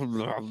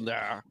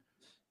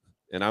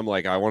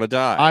like, I want to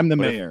die. I'm the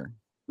But if- mayor.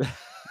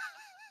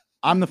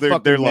 I'm the They're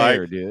fucking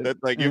mayor, like, dude.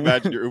 That's like, you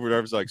imagine your Uber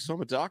driver's like, so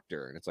I'm a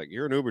doctor. And it's like,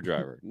 you're an Uber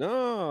driver.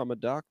 No, I'm a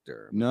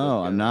doctor. I'm a No,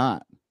 good I'm guy.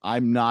 not.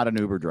 I'm not an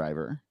Uber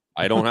driver.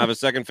 I don't have a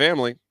second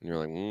family. And you're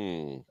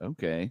like,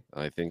 Okay.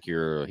 I think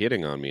you're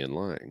hitting on me and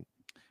lying.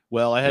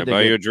 Well, I Can I had to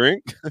buy you a get,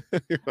 drink?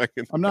 You're like,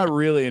 I'm not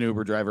really an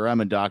Uber driver.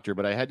 I'm a doctor,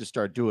 but I had to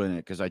start doing it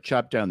because I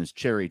chopped down this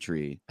cherry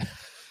tree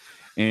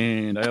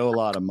and I owe a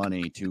lot of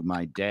money to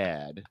my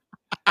dad.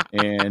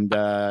 And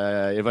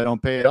if I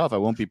don't pay it off, I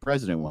won't be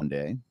president one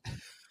day.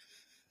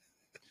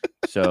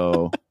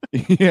 So,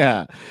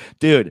 yeah,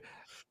 dude,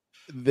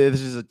 this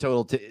is a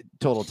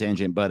total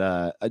tangent.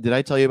 But did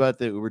I tell you about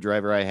the Uber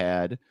driver I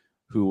had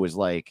who was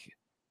like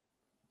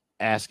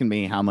asking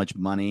me how much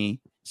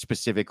money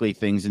specifically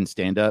things in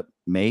stand-up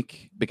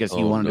make because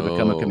he Oh, wanted to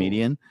become a no.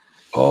 comedian?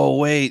 oh,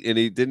 wait. And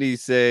didn't he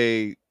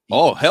say,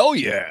 oh, hell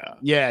yeah.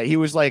 Yeah, he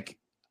was like,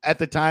 at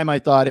the time I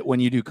thought when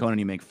you do Conan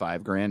you make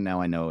 $5,000. Now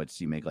I know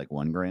you make like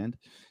 $1,000.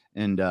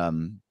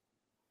 And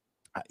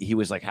he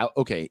was like,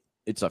 okay,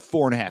 it's a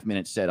 4.5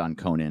 minute set on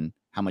Conan.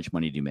 How much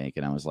money do you make?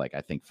 And I was like,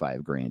 I think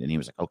 $5,000. And he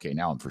was like, okay,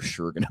 now I'm for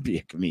sure gonna be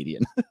a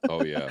comedian.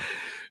 Oh, yeah.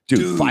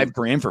 Dude,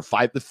 $5,000 for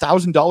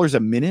 $1,000 a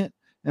minute.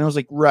 And I was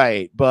like,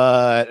 right,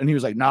 and he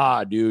was like,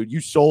 nah, dude,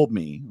 you sold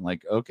me. I'm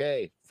like,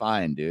 okay,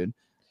 fine, dude.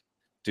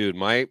 Dude,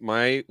 my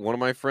one of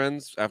my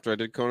friends, after I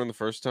did Conan the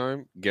first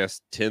time,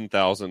 guessed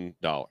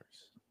 $10,000.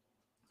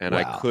 And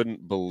I Wow.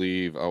 couldn't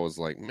believe, I was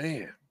like,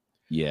 man.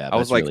 Yeah, I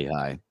was that's like, really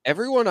high.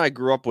 Everyone I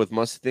grew up with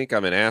must think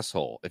I'm an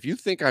asshole. If you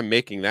think I'm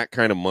making that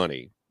kind of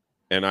money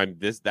and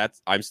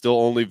I'm still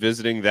only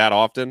visiting that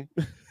often,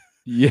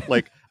 Yeah,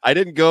 like I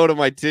didn't go to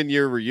my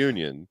 10-year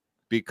reunion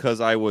because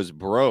I was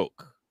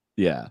broke.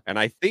 yeah. And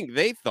I think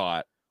they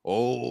thought,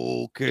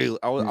 oh, okay,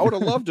 I would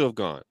have loved to have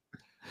gone.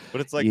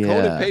 But it's like Yeah.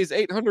 Conan pays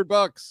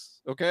 $800.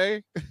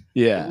 Okay.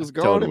 Yeah, It was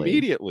gone totally.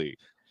 immediately.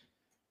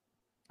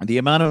 The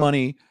amount of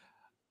money,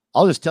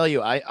 I'll just tell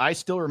you, I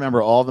still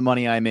remember all the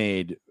money I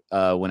made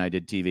when I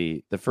did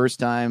TV. The first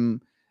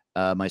time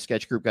my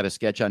sketch group got a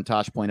sketch on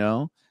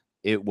Tosh.0,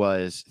 it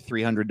was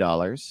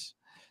 $300.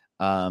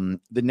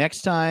 The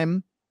next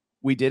time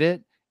we did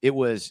it, it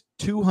was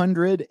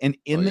 200. And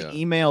in the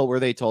email where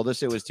they told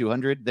us it was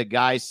 200, the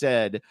guy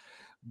said,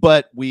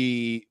 but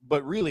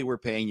really we're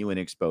paying you in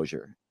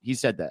exposure. He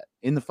said that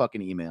in the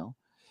fucking email.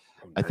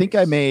 Oh, nice. I think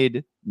I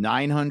made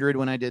 900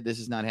 when I did This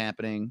Is Not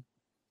Happening.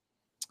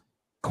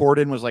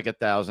 Corden was like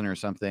 1,000 or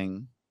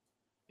something.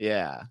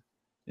 Yeah.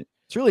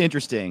 It's really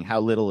interesting how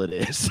little it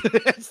is.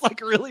 It's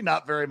like really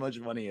not very much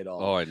money at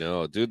all. Oh, I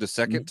know, dude. The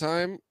second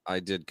time I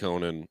did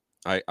Conan,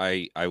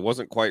 I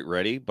wasn't quite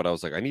ready, but I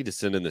was like, I need to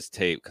send in this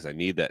tape because I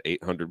need that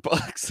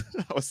 $800.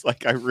 I was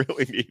like, I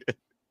really need it.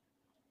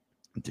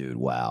 Dude,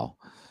 wow.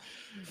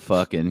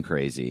 Fucking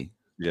crazy.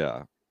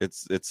 Yeah.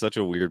 It's such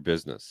a weird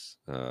business.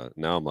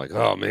 Now I'm like,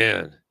 oh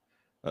man.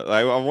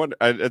 I wonder,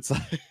 it's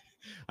like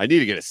I need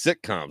to get a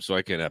sitcom so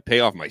I can pay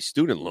off my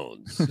student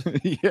loans.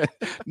 Yeah,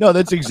 no,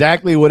 that's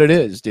exactly what it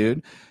is,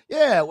 dude.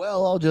 Yeah,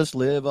 well, I'll just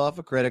live off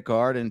a credit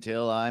card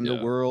until I'm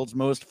the world's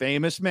most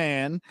famous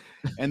man,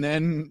 and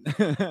then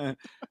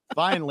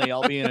finally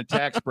I'll be in a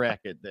tax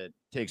bracket that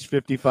takes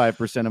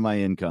 55% of my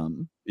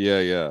income.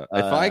 Yeah.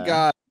 If I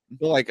got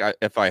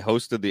if I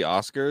hosted the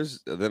Oscars,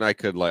 then I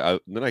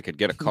could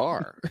get a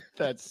car.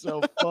 That's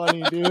so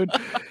funny, dude.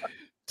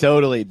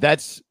 Totally.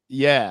 That's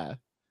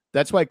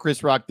why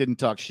Chris Rock didn't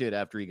talk shit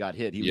after he got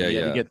hit. He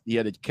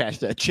had to cash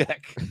that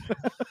check.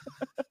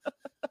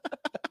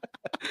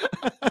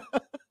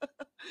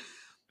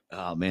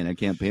 Oh man, I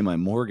can't pay my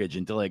mortgage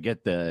until I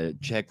get the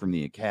check from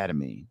the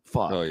Academy.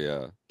 Fuck. Oh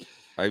yeah.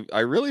 I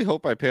really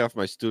hope I pay off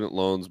my student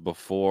loans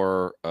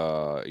before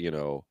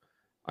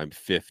I'm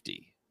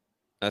 50.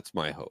 That's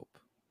my hope.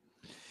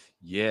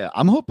 Yeah,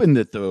 I'm hoping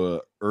that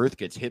the Earth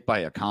gets hit by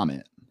a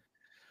comet.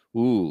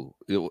 Ooh,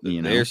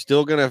 they're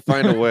still gonna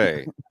find a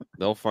way.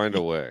 They'll find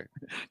a way.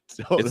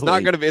 Totally.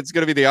 It's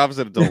gonna be the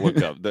opposite of Don't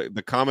Look Up.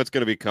 The comet's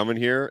gonna be coming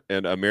here,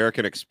 and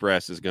American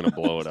Express is gonna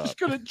blow it up. It's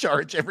gonna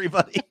charge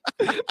everybody.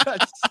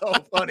 That's so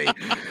funny.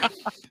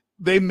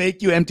 They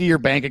make you empty your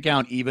bank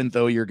account even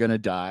though you're gonna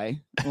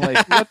die.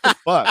 Like, what the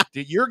fuck?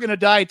 Dude, you're gonna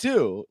die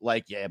too.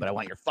 Like, yeah, but I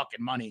want your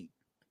fucking money.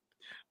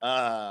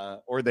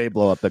 Or they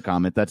blow up the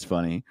comet. That's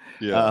funny.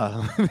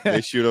 Yeah, they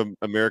shoot an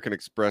American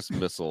Express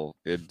missile.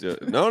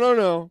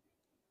 No.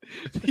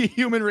 The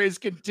human race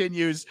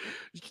continues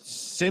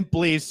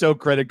simply so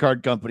credit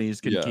card companies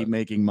can keep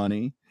making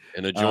money.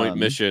 In a joint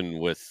mission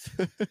with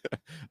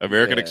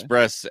American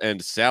Express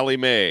and Sally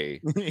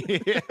Mae.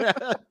 Yeah,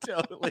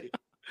 totally.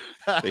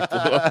 They blew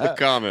up the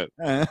comet.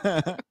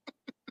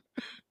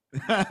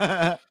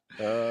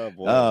 Oh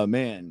boy. Oh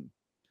man.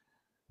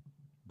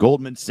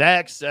 Goldman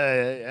Sachs,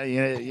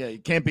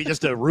 it can't be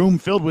just a room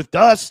filled with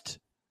dust.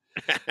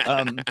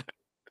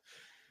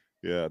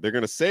 Yeah, they're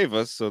gonna save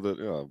us so that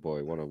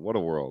what a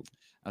world.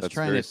 I was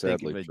trying to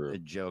think of a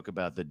joke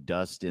about the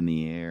dust in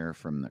the air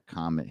from the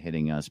comet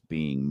hitting us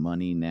being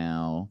money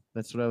now.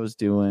 That's what I was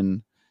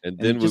doing. And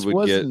then we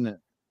would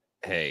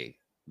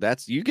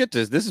get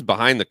this is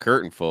behind the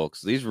curtain,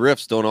 folks. These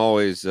riffs don't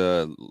always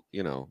I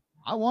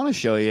want to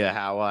show you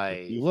how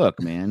I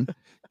look, man.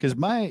 Because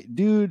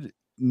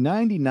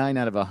 99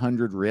 out of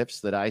 100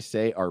 riffs that I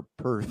say are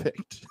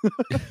perfect.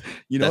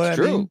 You know what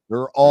I mean?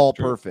 They're all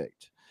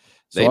perfect.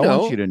 So I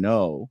want you to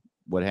know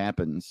what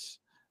happens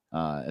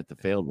at the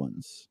failed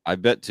ones. I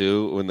bet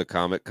too, when the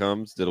comet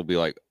comes, it'll be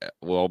like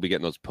we'll all be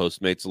getting those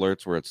Postmates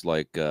alerts where it's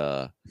like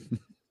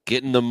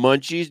getting the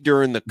munchies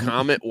during the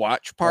comet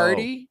watch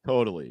party. Oh,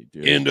 totally,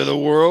 dude. End of the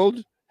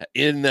world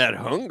in that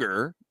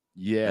hunger.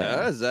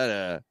 Yeah. Is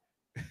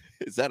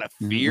that a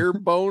fear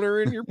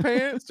boner in your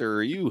pants, or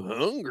are you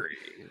hungry?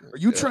 Are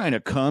you trying to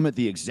come at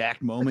the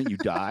exact moment you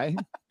die?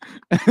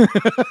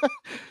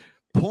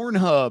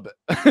 Pornhub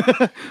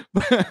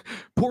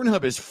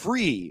is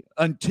free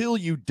until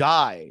you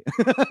die.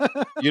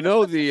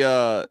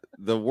 The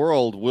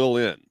world will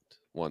end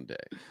one day.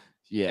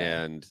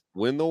 Yeah. And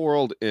when the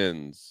world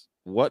ends,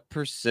 what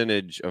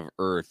percentage of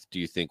Earth do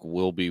you think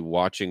will be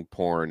watching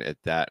porn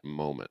at that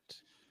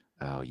moment?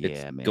 Oh yeah,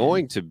 it's man.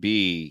 Going to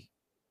be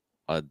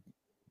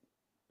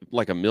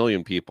like 1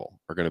 million people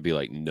are going to be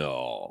like,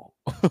 no,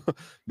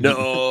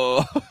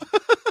 no.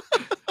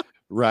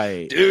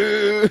 Right.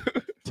 Dude.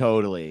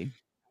 Totally.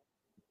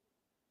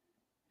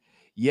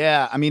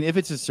 Yeah. I mean, if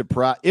it's a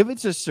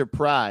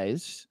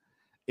surprise,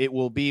 it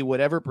will be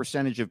whatever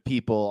percentage of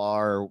people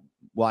are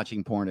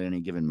watching porn at any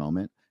given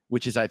moment,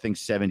 which is, I think,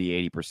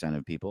 70-80%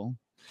 of people.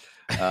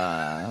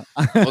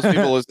 Most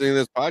people listening to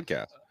this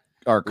podcast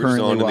are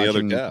currently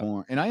watching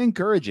porn. And I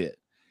encourage it.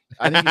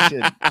 I think you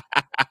should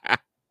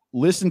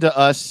listen to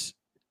us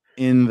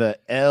in the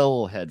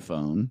L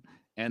headphone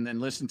and then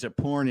listen to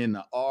porn in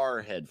the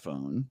R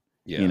headphone,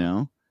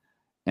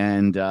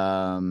 and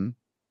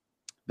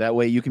that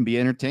way you can be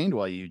entertained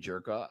while you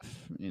jerk off,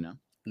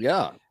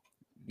 Yeah.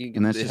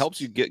 It helps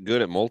you get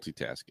good at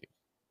multitasking.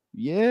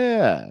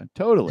 Yeah,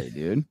 totally,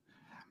 dude.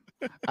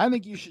 I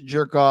think you should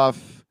jerk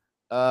off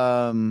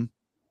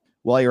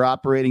while you're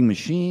operating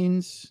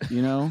machines,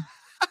 you know,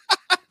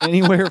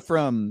 anywhere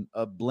from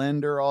a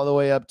blender all the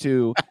way up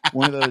to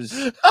one of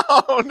those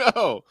Oh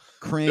no.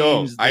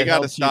 cranes. I that got to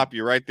helps stop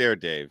you right there,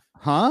 Dave.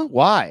 Huh?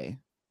 Why?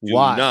 Do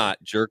Why?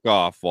 not jerk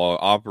off while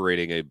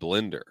operating a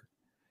blender.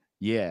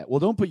 Yeah. Well,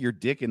 don't put your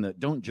dick in the.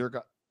 Don't jerk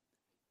off.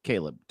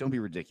 Caleb, don't be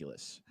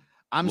ridiculous.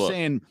 I'm Look.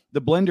 saying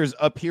the blender's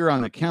up here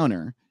on the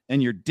counter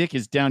and your dick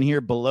is down here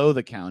below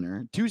the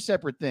counter. Two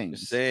separate things.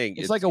 Just saying,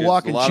 It's like a there's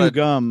walk and lot chew of-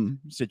 gum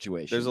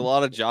situation. There's a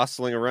lot of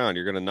jostling around.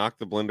 You're going to knock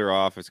the blender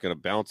off. It's going to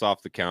bounce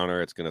off the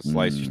counter. It's going to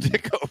slice your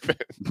dick open.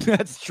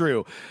 That's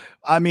true.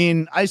 I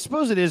mean, I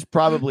suppose it is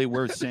probably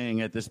worth saying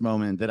at this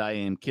moment that I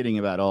am kidding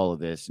about all of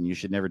this, and you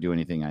should never do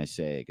anything I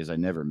say because I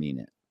never mean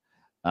it.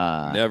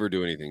 Never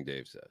do anything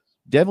Dave says.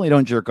 Definitely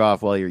don't jerk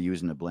off while you're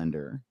using a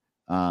blender.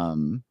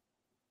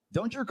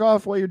 Don't jerk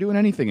off while you're doing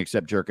anything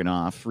except jerking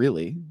off,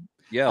 really.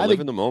 Yeah, I live think-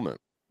 in the moment.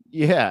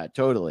 Yeah,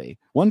 totally.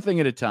 One thing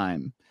at a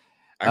time.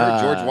 I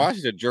heard George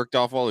Washington jerked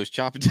off while he was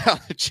chopping down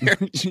the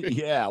cherry tree.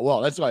 Yeah,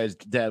 well, that's why his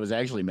dad was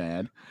actually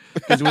mad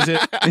because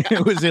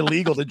it was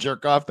illegal to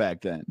jerk off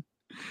back then.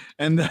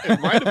 And It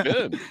might have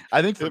been.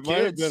 I think for It might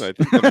have kids, been. I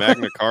think the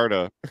Magna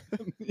Carta.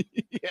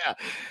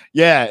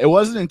 yeah. It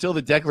wasn't until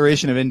the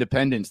Declaration of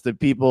Independence that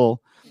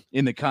people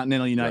in the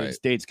continental United Right.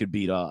 States could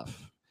beat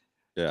off.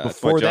 Yeah.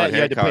 that's why Before John that,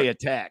 you had to Hancock- pay a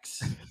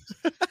tax.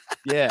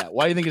 Yeah.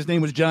 Why do you think his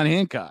name was John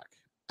Hancock?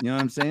 You know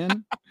what I'm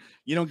saying?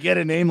 You don't get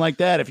a name like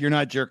that if you're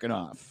not jerking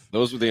off.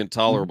 Those were the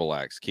intolerable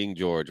acts. King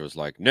George was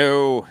like,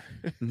 no,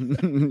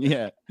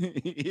 Yeah.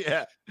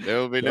 Yeah.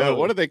 there'll be No. no.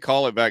 What did they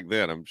call it back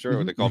then? I'm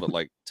sure they called it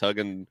like tug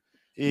of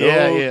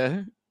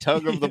Yeah.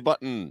 the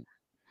button.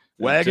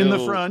 Wagging the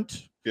Until-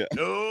 front. Yeah.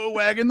 No,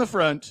 wagging the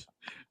front.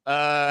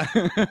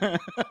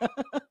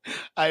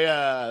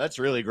 That's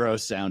really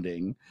gross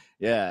sounding.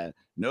 Yeah.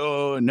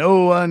 No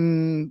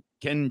one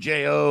can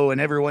JO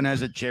and everyone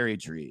has a cherry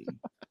tree.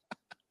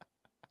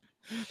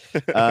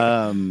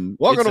 Welcome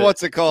it's to a-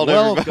 What's It Called,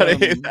 everybody.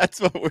 welcome That's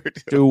what we're doing.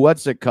 to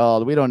what's it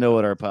called? We don't know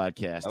what our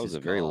podcast That was is a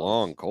very called.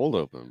 long cold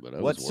open, but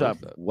that What's was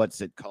up? worth it. What's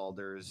it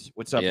calleders?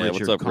 What's up, Yeah,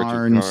 Richard what's up,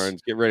 Carnes? Richard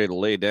Carnes? Get ready to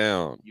lay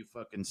down. You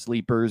fucking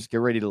sleepers,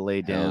 get ready to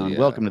lay Hell down. yeah.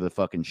 Welcome to the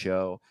fucking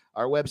show.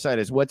 Our website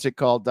is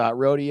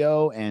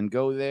whatsitcalled.rodeo, and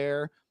go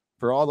there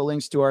for all the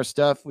links to our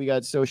stuff. We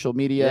got social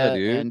media, Yeah,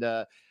 dude.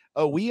 and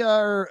we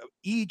are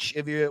each.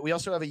 If you, we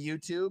also have a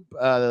YouTube.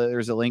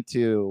 There's a link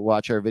to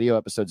watch our video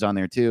episodes on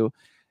there too.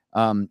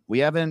 We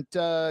haven't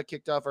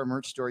kicked off our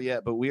merch store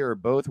yet, but we are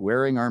both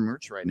wearing our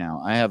merch right now.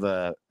 I have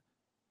a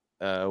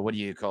what do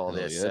you call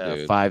Hell this? yeah,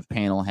 dude.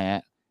 5-panel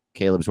hat.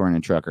 Caleb's wearing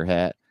a trucker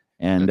hat,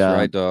 and That's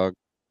right, dog.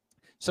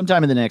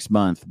 sometime in the next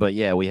month. But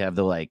yeah, we have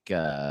the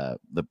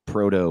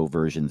proto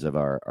versions of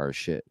our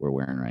shit we're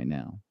wearing right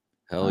now.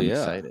 Hell I'm yeah.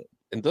 excited.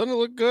 And doesn't it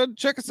look good?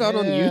 Check us out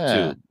on Yeah.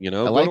 YouTube. You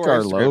know, I go like to our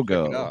Instagram, check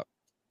logo. It, out.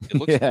 It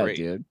looks Yeah, great.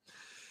 dude.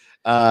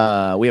 We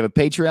have a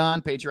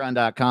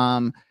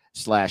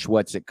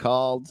patreon.com/what's it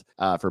called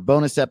for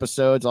bonus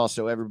episodes.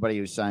 Also, everybody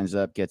who signs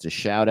up gets a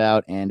shout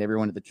out, and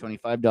everyone at the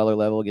 $25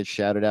 level gets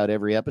shouted out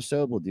every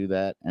episode. We'll do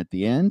that at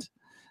the end.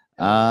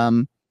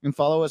 And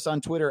follow us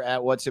on Twitter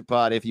at What's It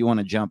Pod if you want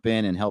to jump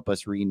in and help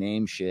us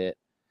rename shit.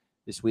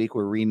 This week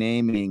we're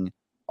renaming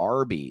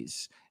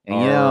Arby's, and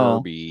you know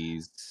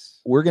Arby's.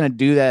 we're gonna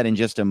do that in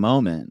just a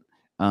moment.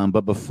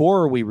 But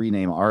before we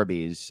rename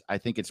Arby's, I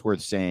think it's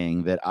worth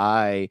saying that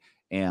I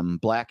am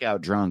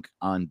blackout drunk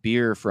on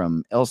beer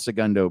from El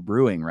Segundo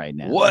Brewing right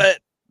now. What?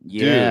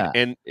 Yeah.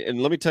 Dude,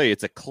 and let me tell you,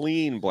 it's a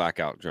clean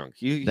blackout drunk.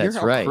 You That's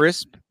hear how right.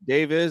 crisp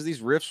Dave is? These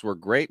riffs were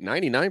great.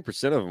 99%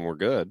 of them were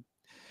good.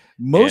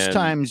 Most and-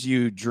 times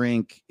you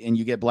drink and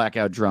you get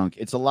blackout drunk,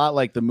 it's a lot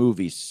like the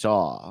movie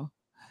Saw,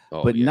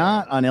 Oh, but yeah.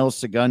 not on El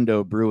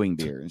Segundo Brewing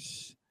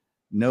beers.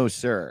 No,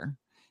 sir.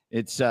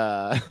 It's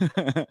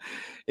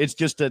it's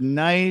just a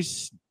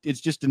nice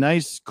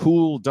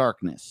cool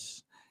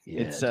darkness.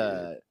 Yeah, It's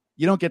dude.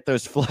 you don't get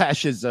those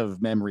flashes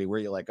of memory where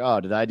you're like, oh,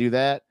 did I do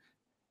that?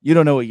 You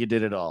don't know what you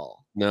did at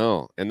all.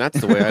 No, and that's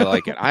the way I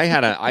like it. I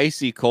had an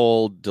icy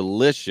cold,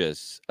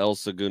 delicious El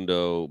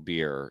Segundo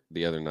beer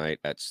the other night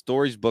at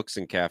Stories Books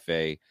and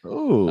Cafe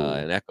Oh,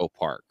 in Echo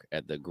Park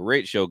at the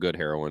great show Good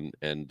Heroin,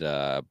 and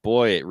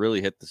boy, it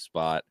really hit the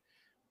spot.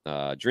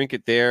 Drink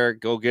it there,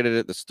 go get it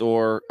at the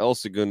store. El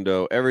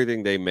Segundo,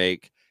 everything they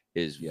make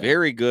is Yeah.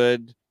 very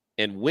good.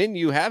 And when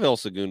you have El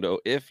Segundo,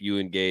 if you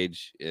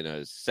engage in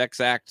a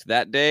sex act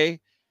that day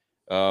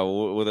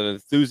with an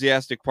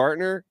enthusiastic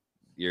partner,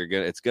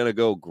 it's gonna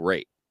go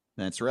great.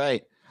 that's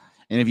right.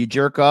 And if you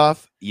jerk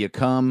off, you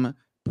come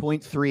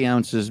 0.3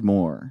 ounces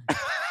more.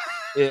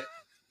 It-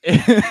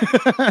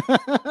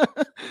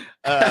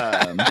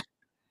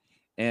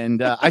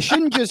 and I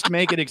shouldn't just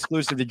make it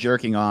exclusive to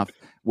jerking off,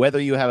 whether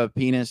you have a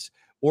penis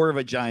or a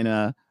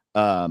vagina,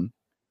 Whatever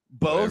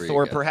both, you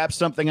or got. perhaps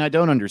something I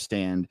don't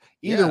understand.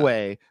 Either Yeah.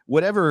 way,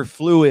 whatever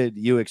fluid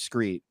you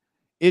excrete,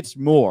 it's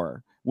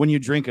more when you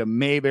drink a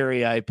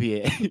Mayberry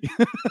IPA.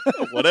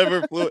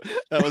 Whatever fluid.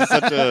 That was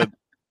such a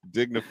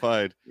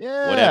dignified.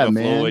 Yeah, Whatever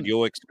man. fluid you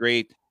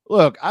excrete.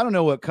 look, I don't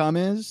know what cum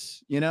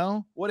is.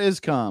 What is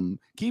cum?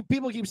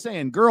 People keep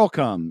saying girl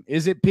cum.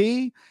 Is it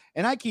pee?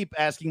 And I keep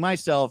asking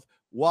myself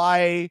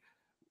why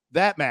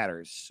that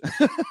matters.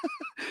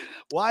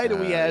 Why do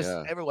we ask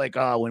ever like,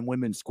 oh, when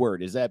women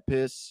squirt, is that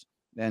piss?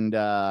 And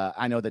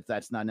I know that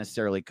that's not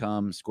necessarily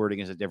cum. Squirting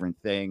is a different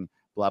thing.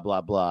 Blah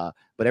blah blah.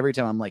 But every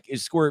time I'm like,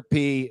 is squirt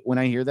pee? When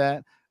I hear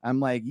that, I'm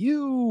like,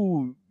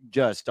 you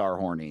just are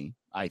horny.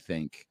 I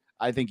think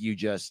you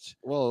just.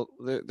 Well,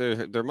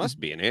 there must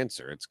be an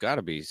answer. It's got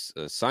to be.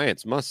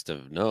 Science must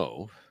have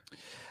no.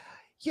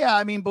 Yeah,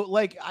 I mean, but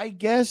like, I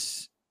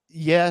guess,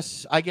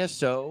 yes, I guess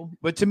so.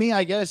 But to me,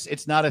 I guess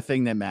it's not a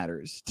thing that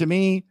matters to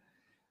me.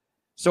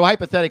 So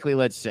hypothetically,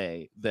 let's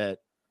say that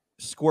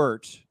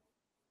squirt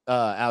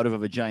out of a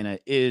vagina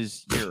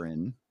is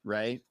urine,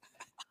 right?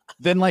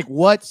 Then like,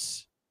 what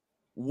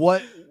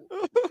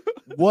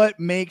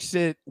makes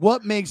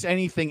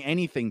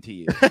anything to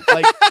you?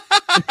 Like,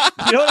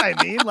 you know what I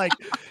mean? Like,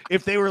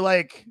 if they were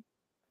like,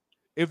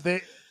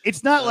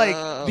 it's not like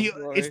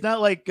it's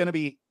not like gonna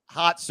be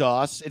hot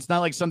sauce. It's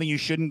not like something you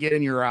shouldn't get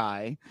in your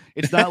eye.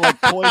 It's not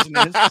like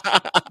poisonous.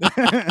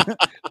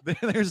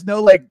 There's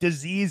no like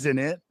disease in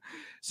it.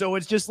 So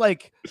it's just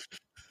like,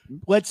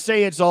 let's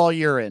say it's all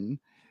urine,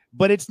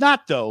 but it's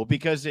not though,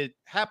 because it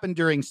happened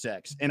during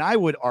sex. And I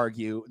would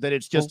argue that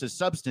it's just a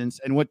substance.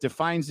 And what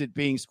defines it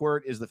being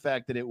squirt is the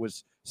fact that it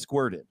was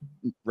squirted,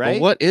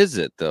 right? Well, what is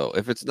it though?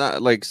 If it's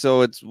not like,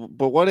 so it's,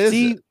 but what is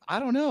it? I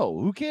don't know.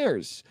 Who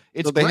cares?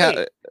 It's So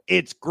great.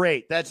 It's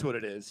great. That's what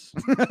it is.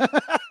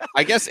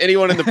 I guess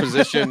anyone in the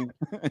position,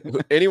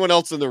 anyone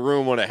else in the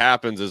room when it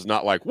happens is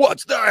not like,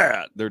 what's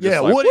that? They're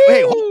just like,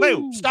 hey,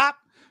 stop,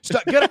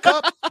 get a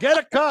cup.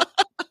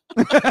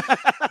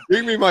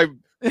 Bring me my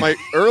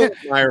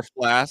Erlenmeyer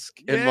flask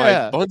and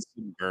my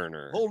Bunsen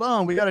burner. Hold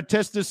on, we got to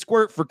test this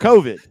squirt for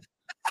COVID.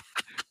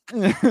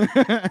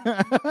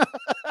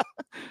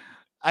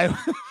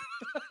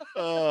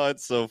 Oh,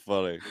 it's so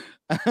funny.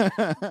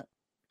 I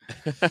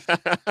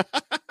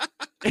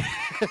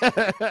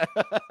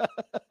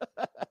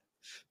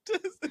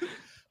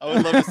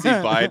would love to see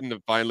Biden to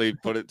finally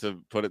put it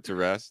to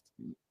rest.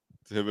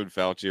 Him and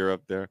Fauci are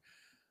up there.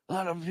 A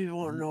lot of people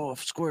want to know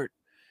if squirt,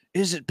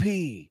 is it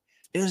pee?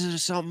 Is it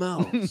something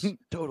else?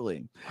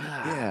 Totally.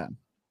 Yeah.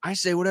 I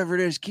say whatever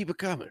it is, keep it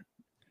coming.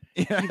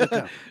 Yeah. Keep it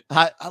coming.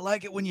 I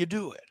like it when you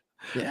do it.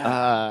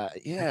 Yeah. I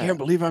can't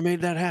believe I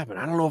made that happen.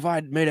 I don't know if I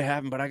made it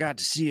happen, but I got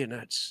to see it.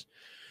 And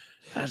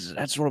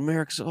that's what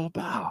America's all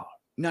about.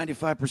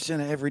 95%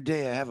 of every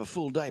day I have a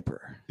full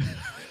diaper.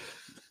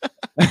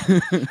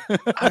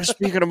 I was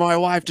speaking to my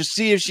wife to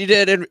see if she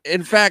did.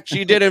 In fact,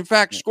 she did, in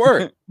fact,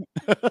 squirt.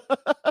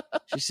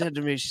 She said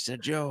to me,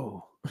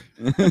 Joe.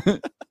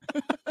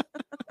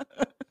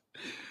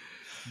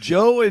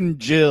 Joe and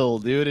Jill,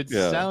 dude. It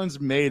sounds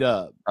made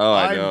up. Oh,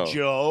 I'm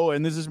Joe,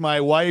 and this is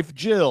my wife,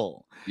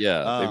 Jill.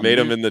 Yeah, they made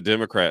him in the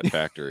Democrat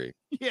factory.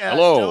 Yeah,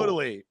 hello.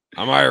 Totally.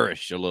 I'm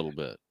Irish a little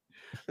bit.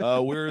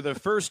 We're the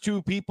first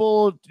two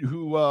people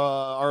who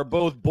are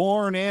both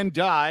born and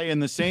die in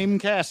the same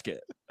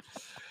casket.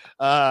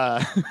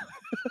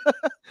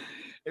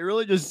 It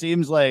really just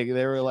seems like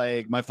they were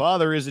like, my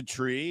father is a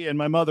tree and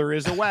my mother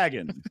is a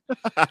wagon.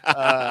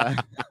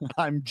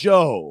 I'm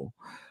Joe.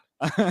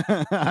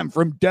 I'm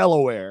from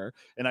Delaware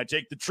and I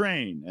take the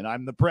train and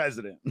I'm the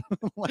president.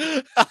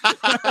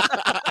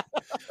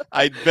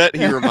 I bet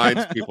he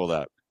reminds people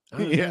that.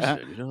 Yeah.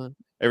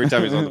 Every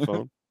time he's on the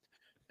phone.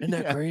 Isn't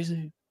that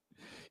crazy?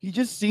 He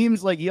just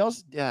seems like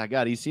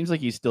he seems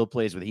like he still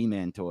plays with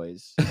He-Man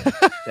toys.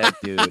 That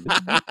dude.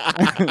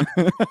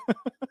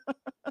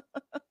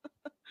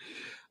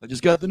 I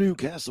just got the new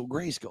Castle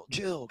Grayskull.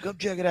 Jill, come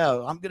check it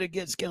out. I'm gonna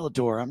get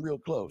Skeletor. I'm real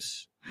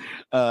close.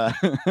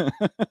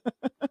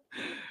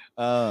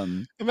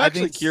 I'm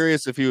actually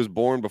curious if he was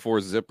born before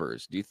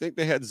zippers. Do you think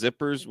they had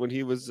zippers when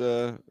he was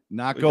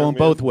not going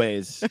both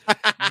ways?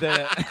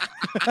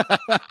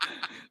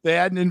 They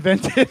hadn't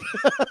invented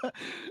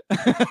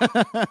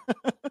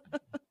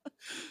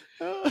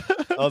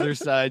other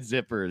side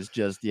zippers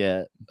just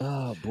yet.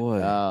 Oh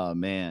boy. Oh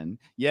man.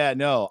 Yeah,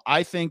 no.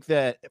 I think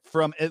that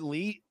from at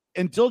least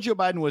until Joe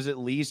Biden was at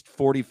least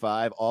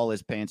 45, all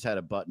his pants had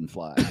a button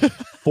fly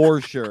for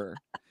sure.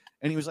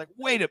 And he was like,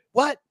 wait,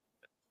 what?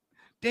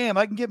 Damn,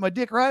 I can get my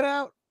dick right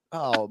out.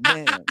 Oh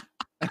man.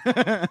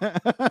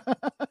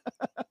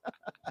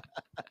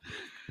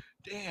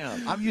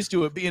 Damn, I'm used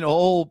to it being a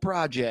whole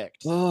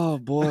project. Oh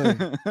boy.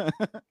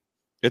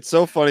 It's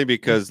so funny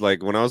because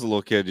like when I was a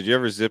little kid, did you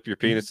ever zip your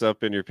penis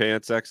up in your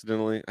pants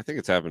accidentally? I think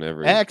it's happened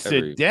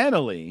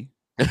accidentally.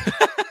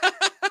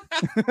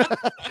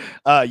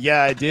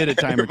 Yeah, I did a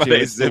time or two.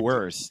 It's the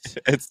worst.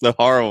 It's the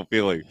horrible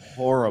feeling.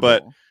 Horrible.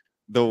 But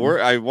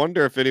I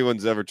wonder if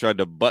anyone's ever tried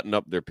to button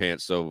up their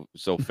pants so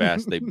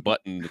fast they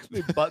button their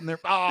dick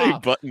I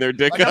up. got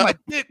my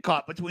dick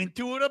caught between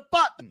two of the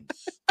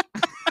buttons.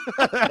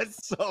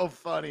 That's so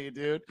funny,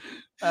 dude.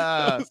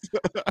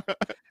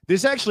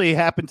 This actually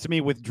happened to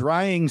me with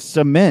drying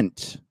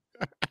cement.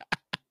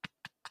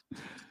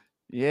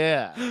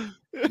 Yeah.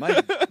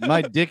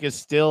 My dick is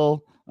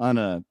still on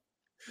a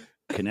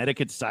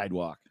Connecticut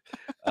sidewalk.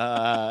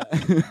 a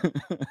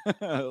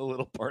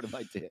little part of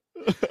my dick.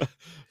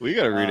 We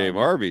got to rename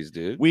Arby's,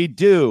 dude. We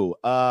do.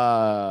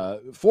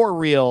 For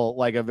real,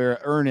 like a very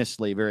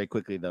earnestly, very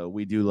quickly though,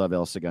 we do love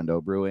El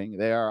Segundo Brewing.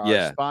 They are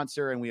our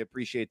sponsor, and we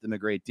appreciate them a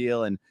great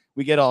deal. And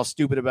we get all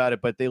stupid about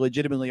it, but they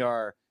legitimately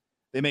are.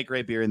 They make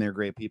great beer, and they're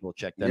great people.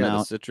 Check them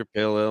out. The Citra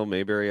Pale Ale,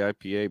 Mayberry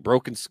IPA,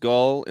 Broken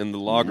Skull in the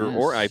lager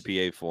or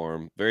IPA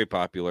form, very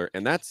popular,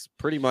 and that's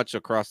pretty much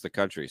across the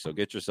country. So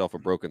get yourself a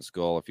Broken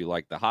Skull if you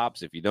like the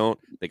hops. If you don't,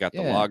 they got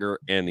the lager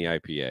and the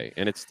IPA,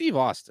 and it's Steve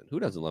Austin. Who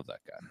doesn't love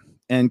that guy?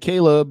 And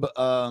Caleb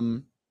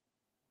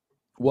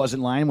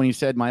wasn't lying when he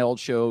said my old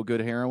show,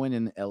 Good Heroin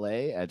in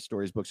LA at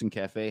Stories, Books, and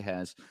Cafe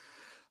has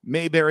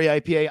Mayberry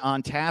IPA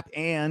on tap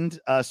and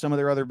some of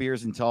their other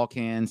beers in tall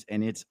cans,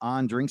 and it's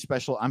on drink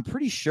special. I'm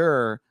pretty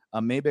sure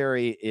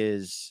Mayberry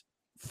is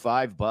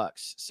 $5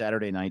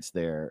 Saturday nights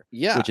there.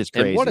 Yeah, which is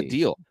crazy. And what a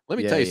deal! Let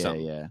me tell you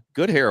something. Yeah,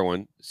 Good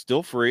Heroin,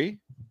 still free.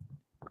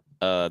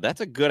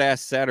 That's a good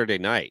ass Saturday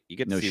night. You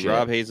get to see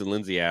Rob Hayes and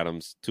Lindsay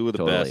Adams, two of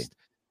the best.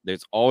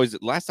 There's always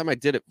last time I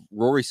did it,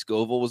 Rory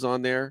Scovel was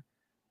on there.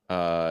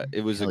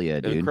 It was an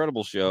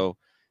incredible show.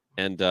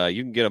 And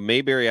you can get a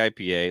Mayberry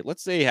IPA.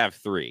 Let's say you have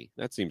 3.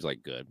 That seems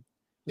like good.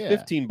 Yeah.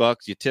 $15.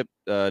 You tip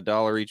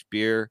 $1 each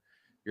beer.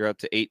 You're up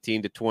to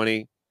 18 to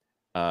 20.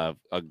 One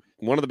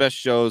of the best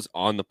shows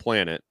on the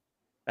planet.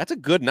 That's a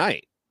good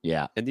night.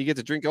 Yeah. And you get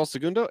to drink El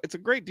Segundo. It's a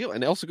great deal.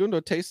 And El Segundo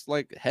tastes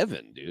like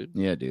heaven, dude.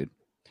 Yeah, dude.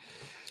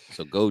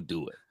 So go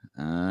do it.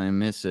 I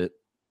miss it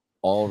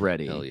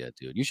already. Hell yeah,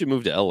 dude. You should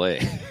move to LA.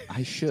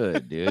 I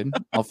should, dude.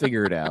 I'll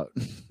figure it out.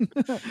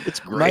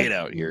 It's great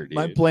out here, dude.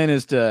 My plan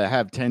is to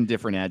have 10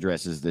 different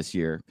addresses this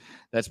year.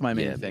 That's my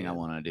main thing I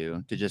want to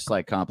do, to just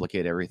like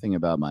complicate everything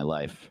about my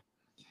life.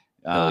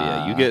 Oh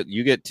yeah,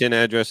 you get 10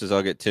 addresses,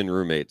 I'll get 10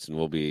 roommates, and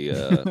we'll be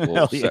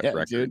we'll set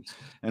records. Dude.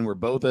 And we're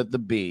both at the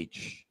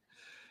beach.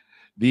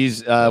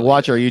 These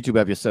watch our YouTube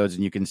episodes,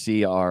 and you can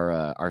see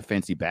our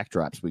fancy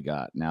backdrops we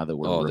got now that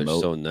we're remote.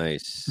 They're so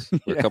nice.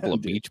 We're a couple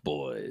of beach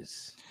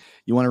boys.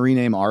 You want to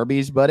rename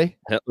Arby's, buddy?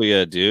 Hell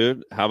yeah,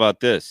 dude. How about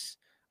this?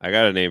 I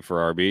got a name for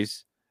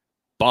Arby's.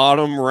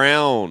 Bottom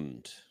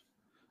Round.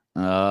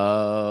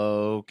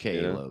 Oh,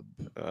 Caleb.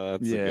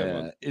 That's a good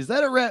one. Is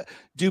that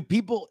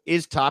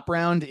is Top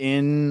Round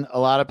in a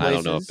lot of places?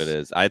 I don't know if it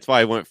is. That's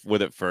why I went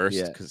with it first.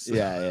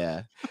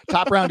 Yeah.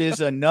 Top Round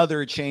is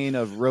another chain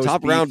of roast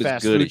Top beef Round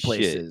fast is good food as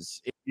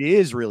places. Shit. It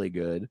is really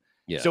good.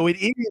 Yeah. So it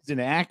is an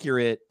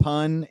accurate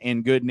pun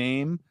and good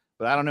name,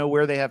 but I don't know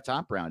where they have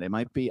Top Round. It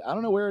might be, I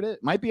don't know where it is.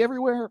 Might be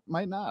everywhere.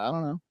 Might not. I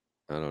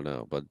don't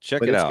know. But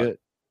check it out. Good.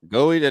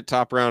 Go eat at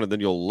Top Round, and then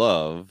you'll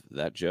love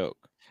that joke.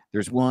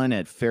 There's one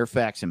at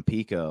Fairfax and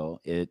Pico.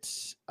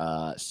 It's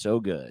so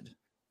good.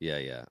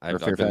 Yeah. I've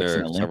been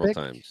there several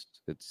times.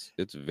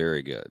 It's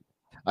very good.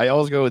 I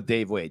always go with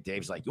Dave Wade.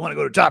 Dave's like, "You want to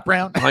go to Top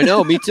Round?" I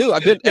know, me too.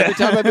 Every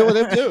time I've been with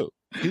him too.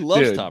 He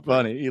loves Top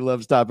Round. Funny. He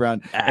loves Top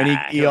Round. And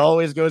he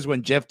always goes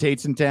when Jeff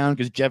Tate's in town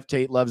because Jeff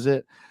Tate loves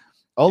it.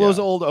 All those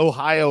old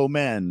Ohio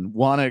men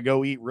want to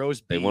go eat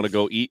roast beef. They want to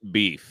go eat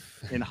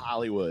beef in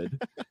Hollywood.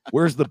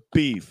 Where's the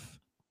beef?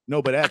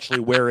 No, but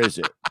actually, where is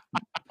it?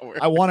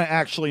 I want to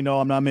actually know.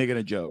 I'm not making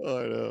a joke.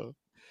 I know.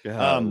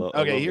 God,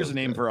 okay, here's a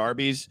name for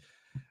Arby's.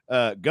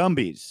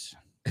 Gumby's.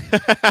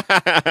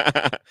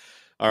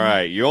 All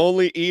right. You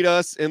only eat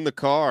us in the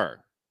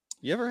car.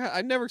 You ever?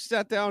 I never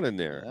sat down in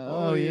there.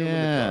 Oh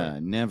yeah,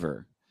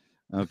 never.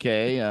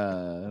 Okay.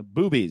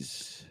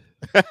 Boobies.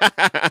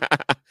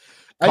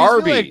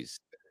 Carbies.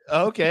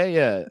 Okay.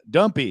 Yeah.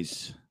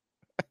 Dumpies.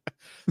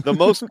 The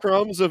most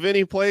crumbs of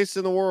any place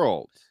in the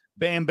world.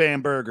 Bam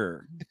Bam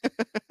Burger.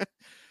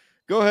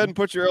 Go ahead and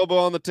put your elbow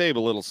on the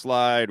table. It'll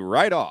slide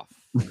right off.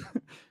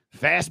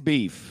 Fast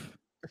beef.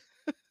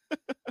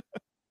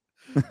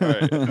 All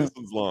right, this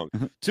one's long.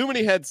 Too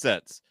many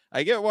headsets.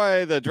 I get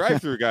why the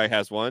drive-thru guy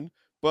has one,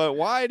 but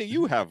why do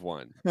you have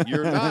one?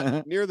 You're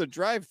not near the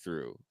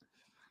drive-thru.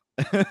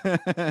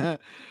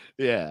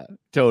 Yeah,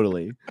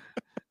 totally.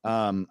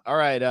 All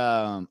right.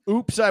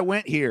 Oops, I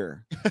went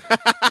here.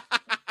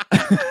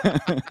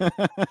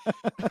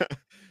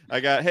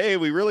 Hey,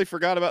 we really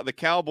forgot about the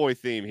cowboy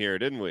theme here,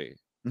 didn't we?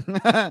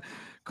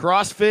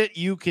 CrossFit,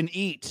 you can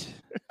eat.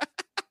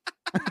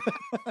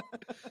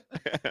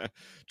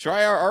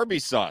 Try our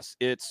Arby's sauce.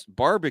 It's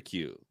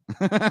barbecue.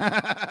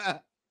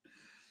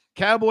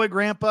 Cowboy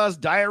Grandpa's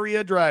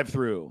diarrhea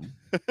drive-through.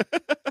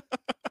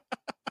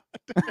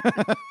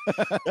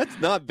 That's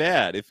not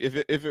bad. If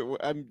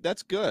it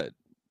that's good.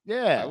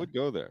 Yeah, I would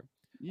go there.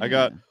 Yeah. I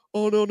got.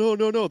 Oh no!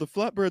 The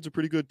flatbreads are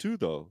pretty good too,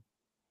 though.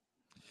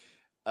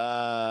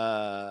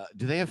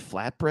 Do they have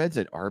flatbreads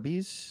at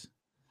Arby's?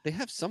 They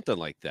have something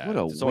like that. What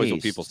a It's always what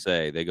waste. people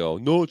say. They go,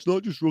 no, it's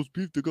not just roast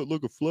beef. They got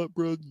like a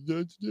flatbread.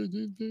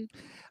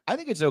 I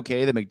think it's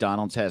okay that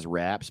McDonald's has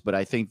wraps, but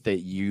I think that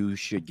you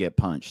should get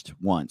punched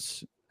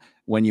once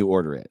when you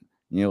order it.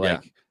 You're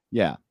like,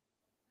 yeah.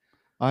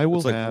 I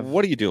will have.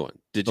 What are you doing?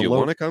 Did you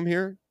want to come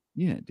here?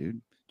 Yeah,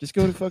 dude. Just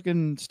go to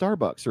fucking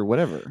Starbucks or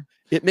whatever.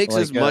 It makes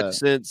as much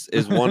sense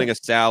as wanting a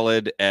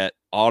salad at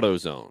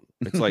AutoZone.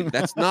 It's like,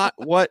 that's not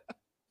what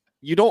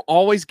you don't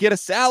always get a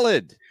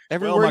salad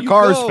everywhere Well, my you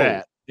car's go.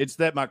 fat. It's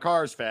that my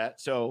car's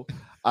fat, so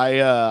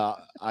I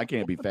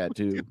can't be fat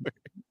too.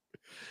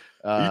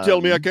 Are you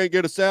telling me I can't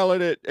get a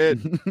salad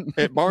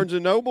at Barnes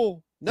and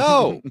Noble?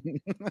 No,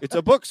 it's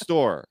a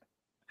bookstore.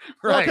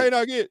 Right. Why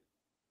can't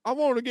I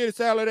want to get a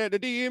salad at the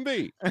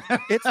DMV.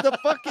 It's the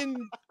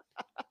fucking.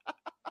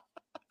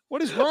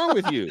 What is wrong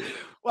with you?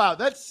 Wow,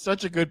 that's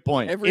such a good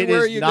point.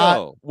 Everywhere it is you not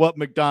go. what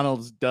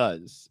McDonald's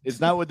does. It's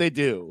not what they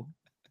do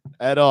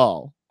at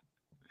all.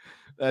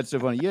 That's so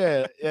funny.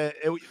 Yeah,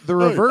 the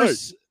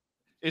reverse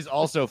is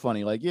also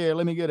funny. Like, yeah,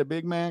 let me get a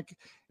Big Mac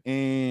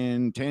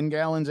and 10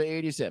 gallons of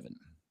 87.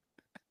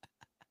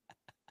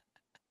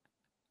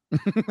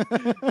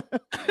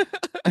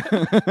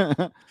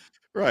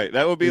 Right.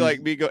 That would be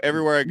like me go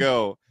everywhere I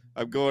go.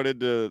 I'm going to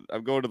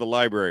the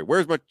library.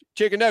 Where's my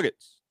chicken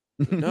nuggets?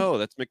 No,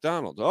 that's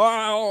McDonald's.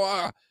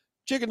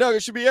 Chicken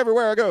nuggets should be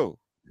everywhere I go.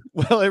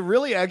 Well, it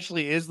really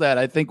actually is that.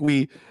 I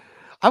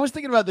was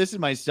thinking about this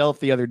in myself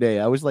the other day.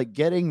 I was like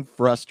getting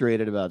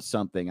frustrated about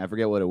something. I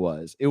forget what it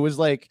was. It was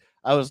like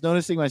I was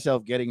noticing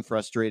myself getting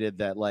frustrated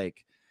that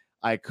like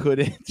I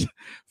couldn't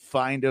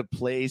find a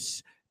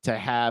place to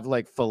have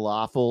like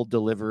falafel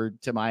delivered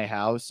to my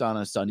house on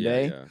a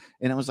Sunday. Yeah.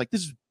 And I was like,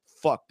 this is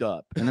fucked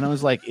up. And then I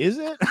was like, is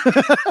it?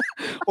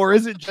 Or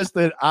is it just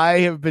that I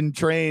have been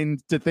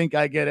trained to think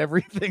I get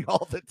everything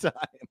all the time?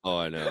 Oh,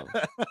 I know.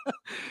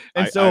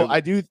 And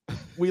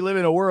we live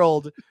in a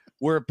world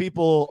where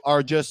people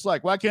are just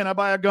like, why can't I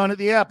buy a gun at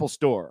the Apple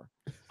store?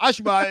 I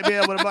should be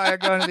able to buy a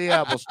gun at the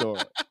Apple store.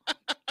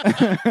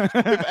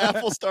 If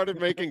Apple started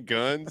making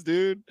guns,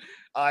 dude,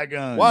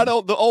 guns. why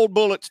don't the old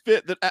bullets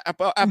fit the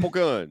Apple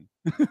gun?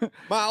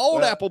 My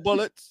old Apple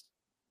bullets.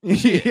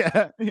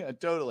 Yeah,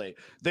 totally.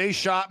 They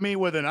shot me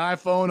with an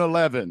iPhone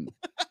 11.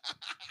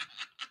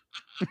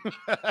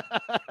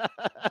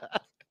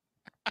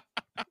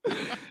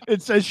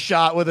 It says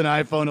shot with an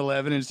iPhone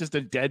 11. And it's just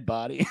a dead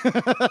body.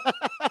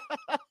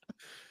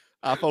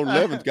 iPhone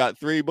 11's got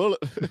 3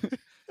 bullets.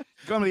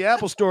 Come to the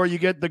Apple store, you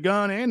get the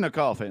gun and the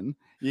coffin.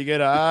 You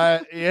get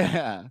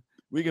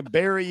we can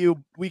bury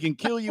you. We can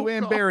kill you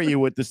and bury you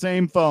with the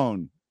same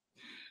phone.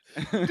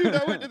 Dude,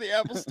 I went to the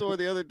Apple store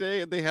the other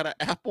day and they had an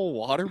Apple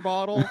water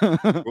bottle.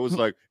 It was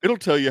like, it'll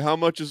tell you how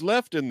much is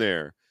left in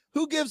there.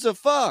 Who gives a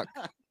fuck?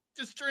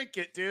 Just drink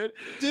it, dude.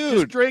 Dude,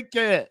 Just drink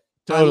it.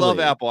 Totally. I love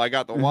Apple. I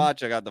got the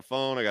watch, I got the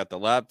phone, I got the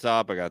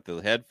laptop, I got the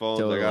headphones.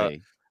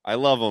 Totally. I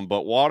love them,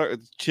 but water,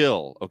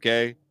 chill,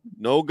 okay?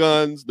 No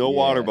guns, no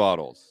water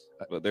bottles.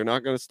 But they're not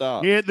going to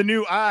stop. Get the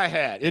new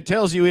iHat. It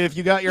tells you if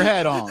you got your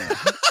hat on.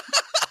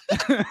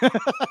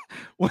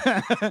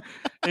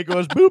 It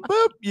goes boop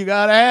boop. You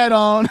got a hat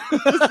on.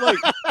 Like,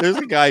 there's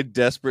a guy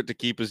desperate to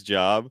keep his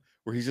job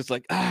where he's just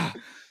like, fuck.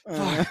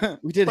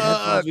 We did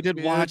headphones, we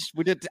did watch,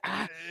 we did.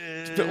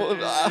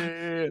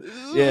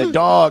 Yeah,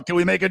 dog. Can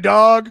we make a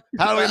dog?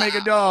 How do we make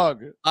a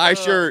dog? Eye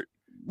shirt.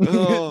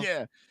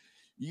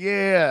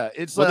 Yeah.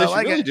 It's what they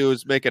should really do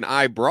is make an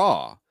eye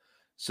bra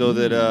so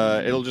that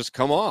it'll just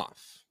come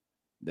off.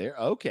 There.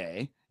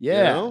 Okay. Yeah.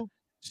 You know?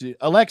 See,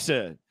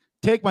 Alexa,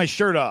 take my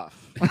shirt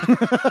off.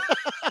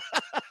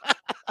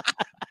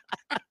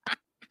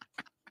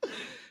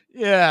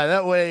 Yeah,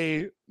 that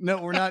way.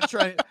 No, we're not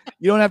trying.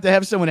 You don't have to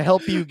have someone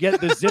help you get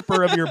the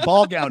zipper of your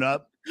ball gown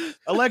up.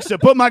 Alexa,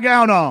 put my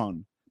gown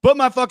on. Put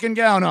my fucking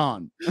gown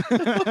on.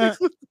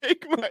 Alexa,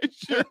 take my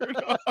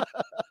shirt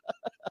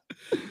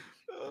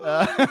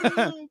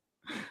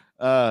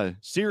off.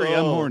 Siri,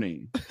 I'm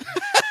horny.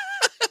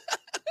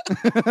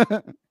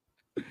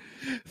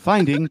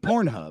 Finding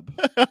Pornhub.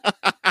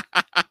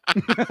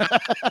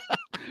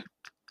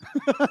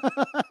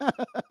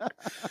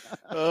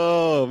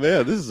 Oh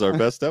man, this is our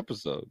best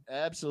episode.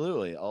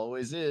 Absolutely,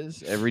 always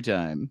is, every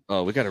time.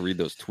 Oh, we got to read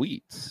those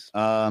tweets.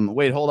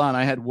 Wait, hold on.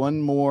 I had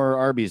one more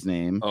Arby's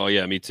name. Oh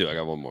yeah, me too. I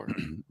got one more.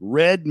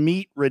 Red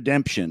Meat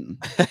Redemption.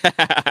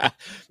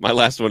 My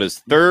last one is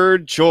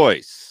Third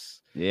Choice.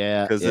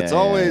 Yeah, because it's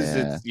always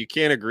you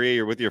can't agree.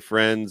 You're with your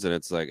friends, and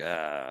it's like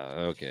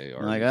okay.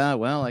 Arby's. Like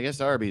well, I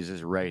guess Arby's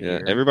is right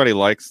here. Everybody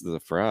likes the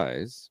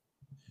fries.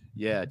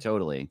 Yeah,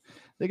 totally.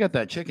 They got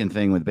that chicken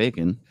thing with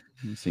bacon.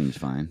 It seems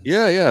fine.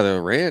 Yeah,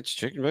 the ranch,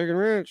 chicken bacon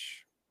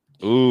ranch.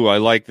 Ooh, I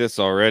like this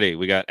already.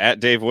 We got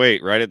at Dave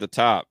Waite right at the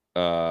top.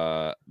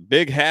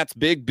 Big hats,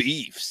 big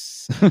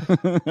beefs.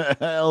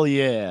 Hell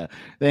yeah.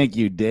 Thank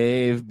you,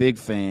 Dave. Big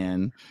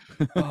fan.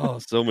 Oh,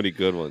 so many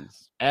good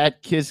ones.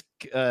 At Kiss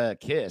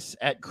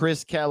at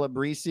Chris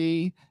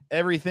Calabrese.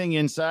 Everything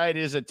inside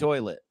is a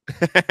toilet.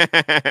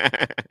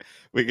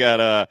 We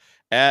got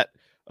at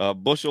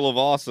Bushel of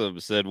Awesome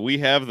said we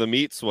have the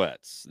meat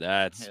sweats.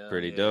 That's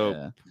pretty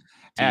dope.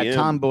 At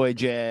Tomboy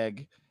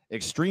Jag,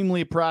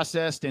 extremely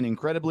processed and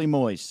incredibly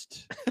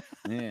moist.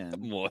 Man,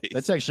 moist.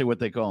 That's actually what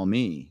they call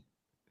me.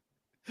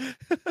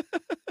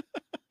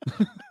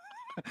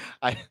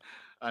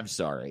 I'm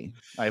sorry.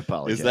 I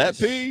apologize. Is that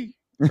pee?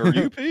 Or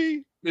you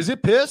pee? Is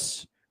it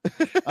piss?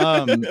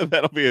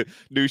 That'll be a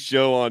new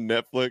show on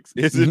Netflix.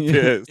 Is it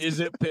piss? Is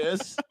it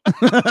piss?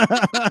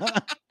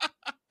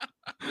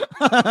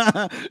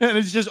 And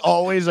it's just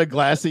always a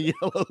glass of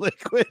yellow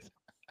liquid.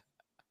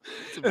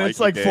 And it's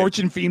like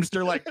Fortune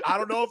Feimster, like, I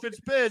don't know if it's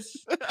piss.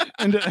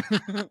 And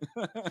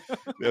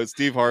No,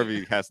 Steve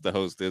Harvey has to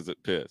host Is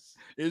It Piss?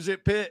 Is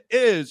it piss?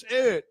 Is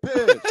it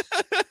piss?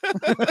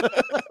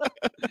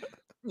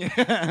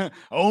 Yeah.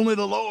 Only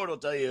the Lord will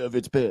tell you if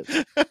it's piss.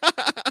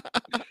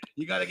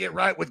 You got to get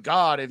right with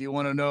God if you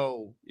want to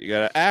know. You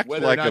got to act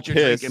whether or like a not you're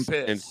piss drinking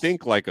piss. and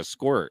think like a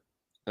squirt.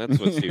 That's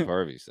what Steve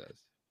Harvey says.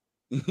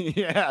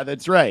 Yeah,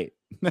 that's right.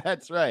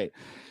 That's right.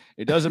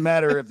 It doesn't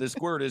matter if the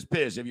squirt is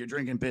piss if you're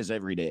drinking piss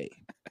every day.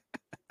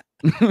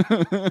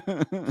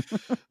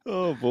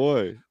 Oh,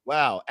 boy.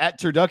 Wow. At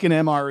Turducken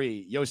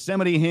MRE,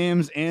 Yosemite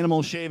hymns,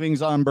 animal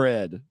shavings on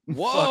bread.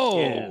 Whoa.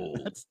 Yeah,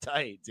 that's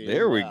tight, dude.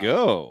 There we Wow.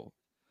 go.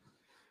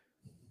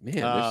 Man,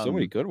 there's so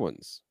many Um, good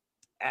ones.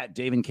 At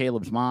Dave and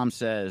Caleb's mom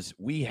says,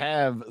 we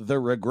have the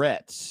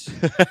regrets.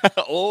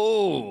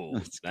 Oh,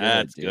 That's good,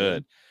 that's dude.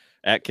 good.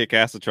 At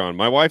Kickasatron,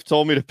 my wife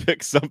told me to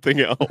pick something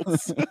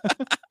else.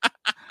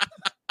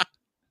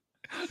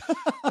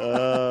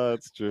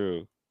 That's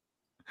true.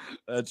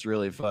 That's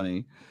really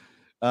funny.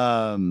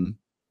 I'm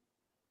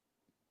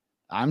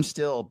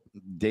still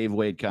Dave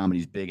Wade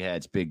Comedy's Big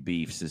Hats, Big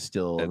Beefs is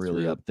still That's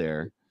really real. up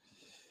there.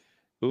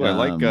 Ooh, I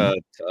like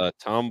Um,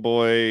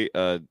 Tomboy.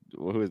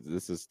 Who is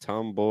this? Is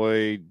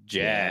Tomboy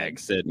Jag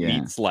said Yeah.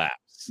 meat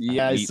slaps.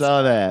 Yeah, I Meat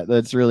saw that.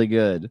 That's really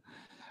good.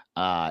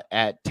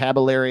 At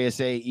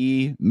Tabularius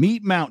AE,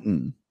 Meat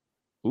Mountain.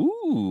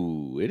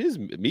 Ooh, it is.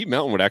 Meat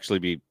Mountain would actually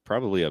be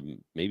probably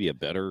maybe a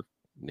better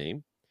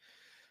name.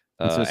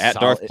 It's a At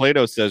Darth solid-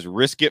 Plato says,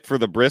 "Risk it for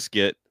the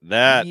brisket."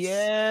 That's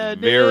Yeah,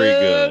 very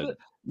good. dude.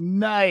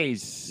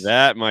 Nice.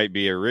 That might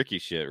be a Ricky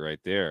shit right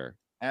there.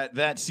 At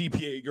that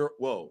CPA girl.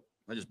 Whoa,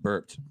 I just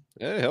burped.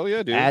 Yeah, hell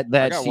yeah, dude. At I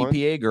that got one.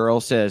 CPA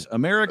girl says,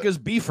 America's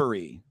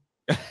beefery.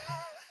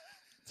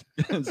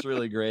 It's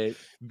really great.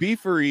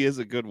 Beefery is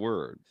a good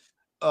word.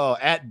 Oh,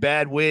 at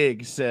Bad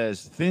Wig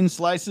says, thin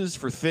slices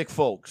for thick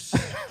folks.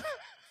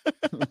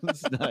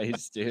 That's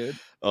nice, dude.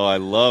 Oh, I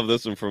love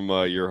this one from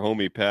your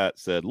homie Pat.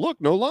 Said, "Look,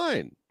 no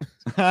line."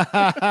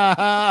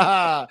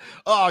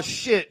 Oh,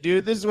 shit,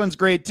 dude. This one's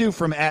great, too,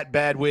 from at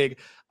Bad Wig.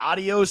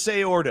 Adios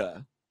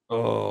aorta.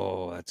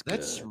 Oh, that's good.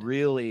 That's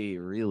really,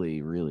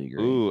 really, really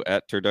great. Ooh,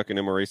 at Turducken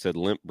MRE said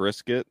limp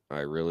brisket. I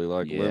really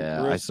like limp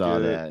Yeah, brisket. I saw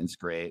that. It's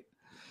great.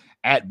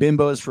 At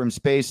Bimbos from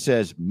Space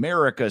says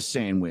America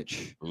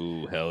sandwich.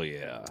 Ooh, hell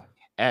yeah.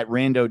 At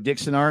Rando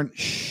Dixonart,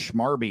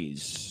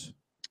 Schmarbies.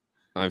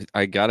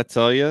 I gotta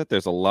tell you,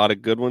 there's a lot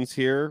of good ones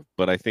here,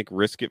 but I think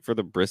Risk It for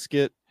the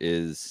Brisket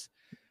is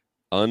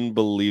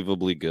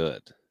unbelievably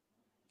good.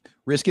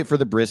 Risk It for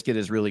the Brisket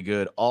is really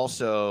good.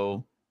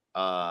 Also,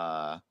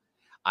 I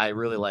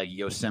really like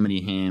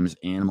Yosemite Ham's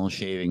animal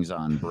shavings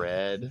on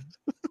bread.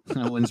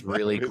 That one's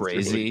really It's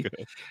crazy.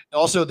 good.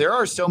 Also, there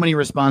are so many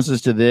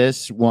responses to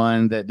this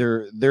one that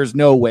there's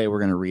no way we're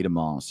gonna read them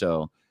all.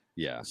 So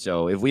Yeah,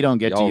 if we don't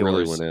get y'all to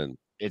really yours, went in.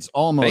 it's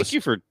almost Thank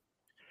you for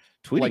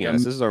tweeting like at a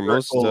us. This is our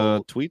most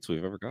miracle. tweets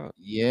we've ever got.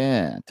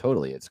 Yeah,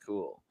 totally. It's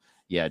cool.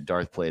 Yeah,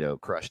 Darth Plato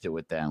crushed it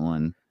with that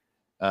one.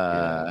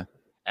 Yeah.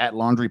 At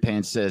Laundry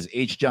Pants says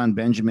H. John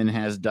Benjamin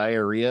has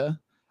diarrhea.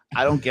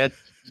 I don't get.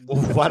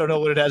 I don't know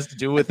what it has to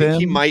do I with think him.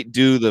 he might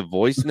do the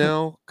voice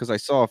now because I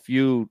saw a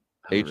few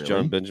Oh, H. John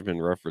really?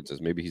 Benjamin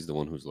references. Maybe he's the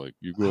one who's like,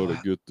 "You gotta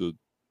get the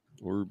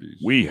Orbeez."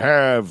 We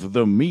have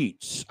the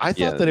meats. I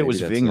Yeah, thought that it maybe was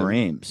that's Ving him.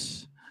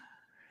 Rhames.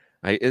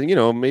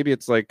 Maybe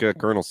it's like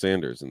Colonel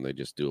Sanders, and they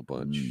just do a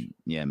bunch.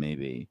 Yeah,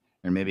 maybe.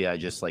 Or maybe I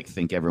just like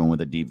think everyone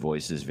with a deep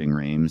voice is Ving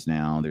Rhames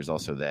now. There's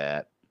also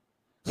that.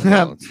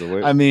 Well, it's the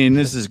way- I mean,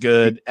 this is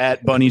good.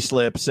 At Bunny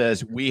Slip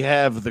says we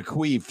have the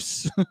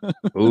queefs.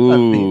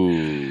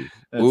 Ooh,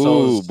 That's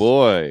all ooh, it's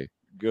boy!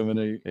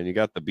 gonna- And you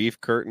got the beef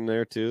curtain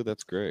there too.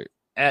 That's great.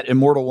 At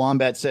Immortal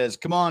Wombat says,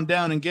 come on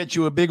down and get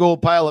you a big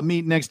old pile of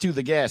meat next to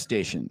the gas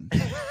station.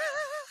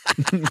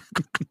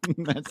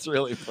 That's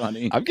really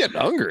funny. I'm getting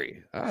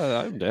hungry.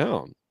 I'm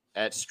down.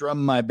 At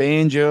Strum My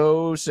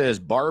Banjo says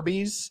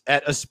Barbies.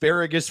 At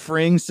Asparagus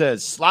Fring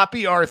says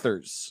Sloppy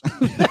Arthurs.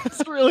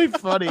 That's really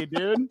funny,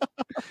 dude.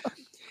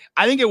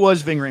 I think it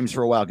was Ving Rhames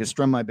for a while because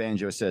Strum My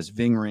Banjo says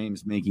Ving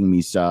Rhames making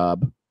me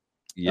sob.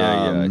 Yeah,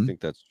 I Um, think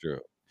that's true.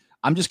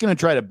 I'm just going to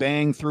try to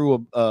bang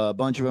through a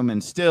bunch of them,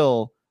 and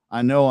still,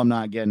 I know I'm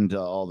not getting to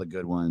all the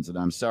good ones, and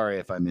I'm sorry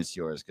if I miss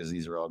yours because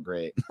these are all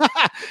great.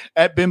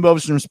 At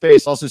Bimbos from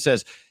Space also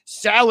says,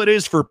 salad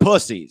is for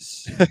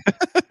pussies.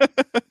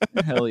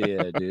 Hell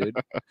yeah, dude.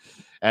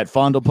 At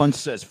Fondle Punch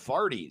says,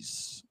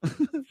 farties.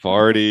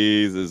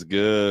 Farties is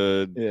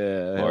good.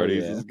 Yeah. hell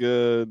Farties yeah. is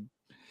good.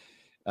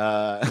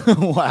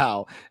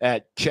 Wow.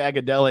 At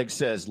Chagadelic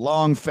says,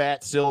 long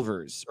fat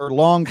silvers or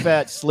long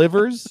fat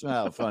slivers.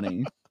 Oh,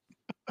 funny.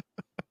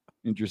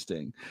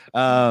 Interesting.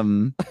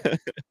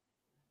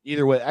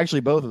 Either way,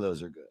 actually, both of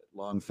those are good.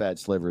 Long fat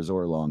slivers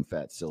or long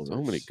fat silvers.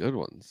 So many good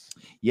ones.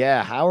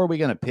 Yeah. How are we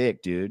gonna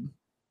pick, dude?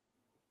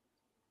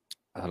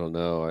 I don't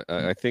know.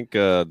 I think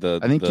I I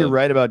think you're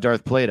right about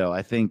Darth Plato.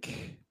 I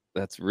think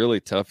That's really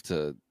tough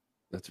to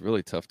That's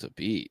really tough to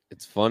beat.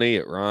 It's funny.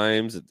 It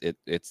rhymes.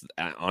 It's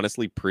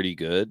honestly pretty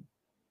good.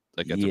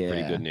 Like that's a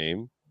pretty Yeah. good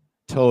name.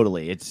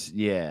 Totally. It's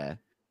yeah.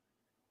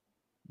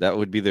 That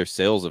would be their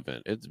sales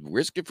event. It's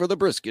Risk It for the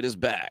Brisket is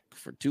back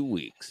for 2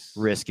 weeks.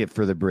 Risk it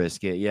for the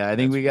brisket. Yeah, I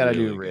think That's we got to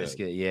really do good. risk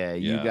it. Yeah,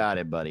 you Yeah. got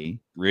it, buddy.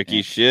 Ricky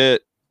Yeah.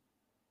 shit.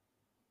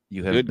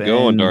 You have Good been,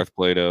 going, Darth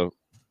Plato.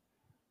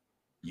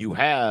 You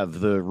have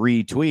the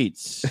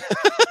retweets.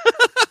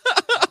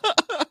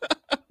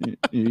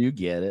 You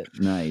get it.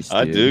 Nice. Dude.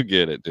 I do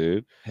get it,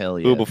 dude. Hell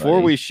yeah. Ooh, before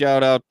buddy. we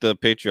shout out the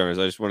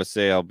Patreoners, I just want to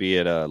say I'll be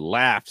at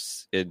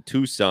Laughs in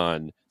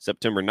Tucson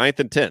September 9th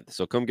and 10th.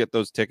 So come get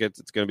those tickets.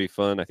 It's going to be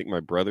fun. I think my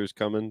brother's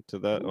coming to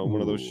that on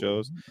one of those Ooh,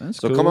 shows. That's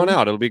So come on cool.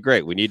 out. It'll be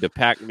great. We need to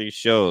pack these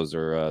shows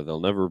or they'll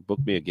never book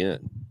me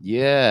again.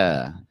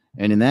 Yeah.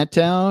 And in that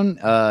town,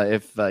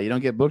 if you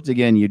don't get booked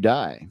again, you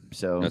die.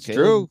 So That's Caleb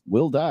true.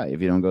 will die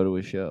if you don't go to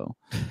a show.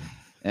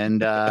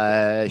 And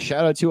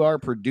shout out to our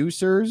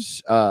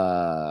producers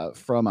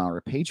from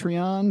our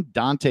Patreon,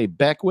 Dante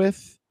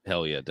Beckwith,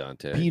 Hell yeah,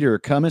 Dante. Peter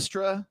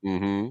Cumistra,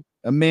 Mm-hmm.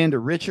 Amanda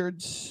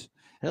Richards,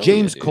 Hell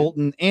James yeah, dude.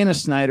 Colton, Anna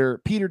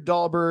Snyder, Peter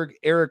Dahlberg,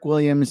 Eric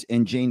Williams,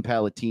 and Jane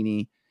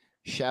Palatini.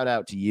 Shout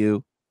out to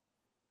you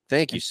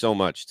Thank you so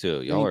much,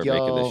 too. Y'all are Thank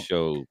making y'all. this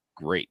show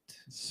great.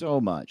 so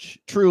much.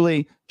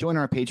 Truly, join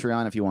our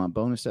Patreon if you want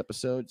bonus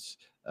episodes.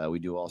 We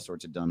do all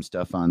sorts of dumb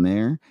stuff on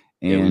there.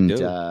 Yeah, we And,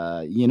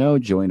 do.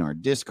 join our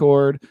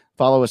Discord.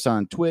 Follow us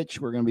on Twitch.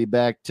 We're going to be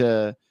back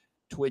to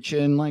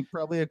twitching like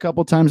probably a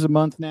couple times a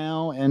month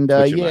now. And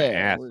Twitching my yeah,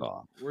 ass we're,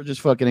 off. we're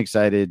just fucking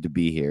excited to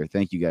be here.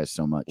 Thank you guys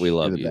so much. We You're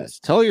love the you.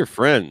 best. Tell your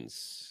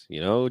friends,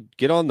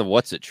 get on the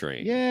What's It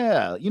train.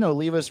 Yeah,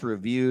 leave us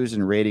reviews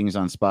and ratings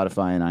on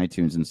Spotify and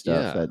iTunes and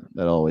stuff. Yeah.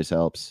 That always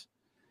helps.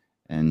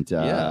 And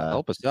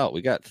Help us out.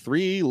 We got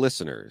 3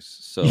 listeners,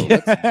 so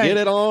Yeah. let's get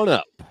it on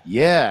up.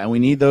 yeah, and we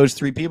need those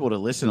 3 people to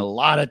listen a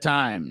lot of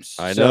times.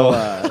 I So,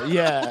 know.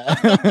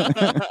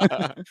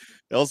 yeah.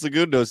 El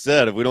Segundo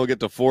said if we don't get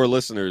to 4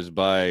 listeners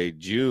by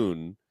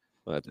June,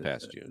 well, that's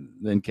past June.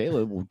 Then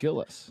Caleb will kill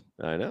us.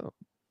 I know.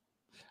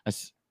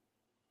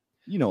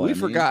 You know what We I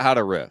mean. forgot how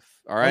to riff.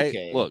 All right.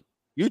 Okay. Look,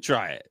 you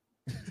try it.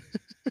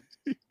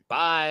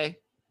 Bye.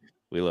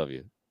 We love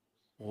you.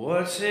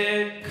 What's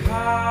it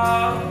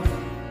called?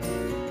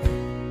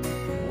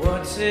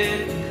 What's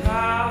it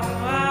called?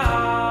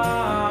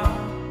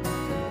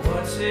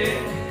 What's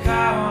it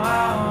called?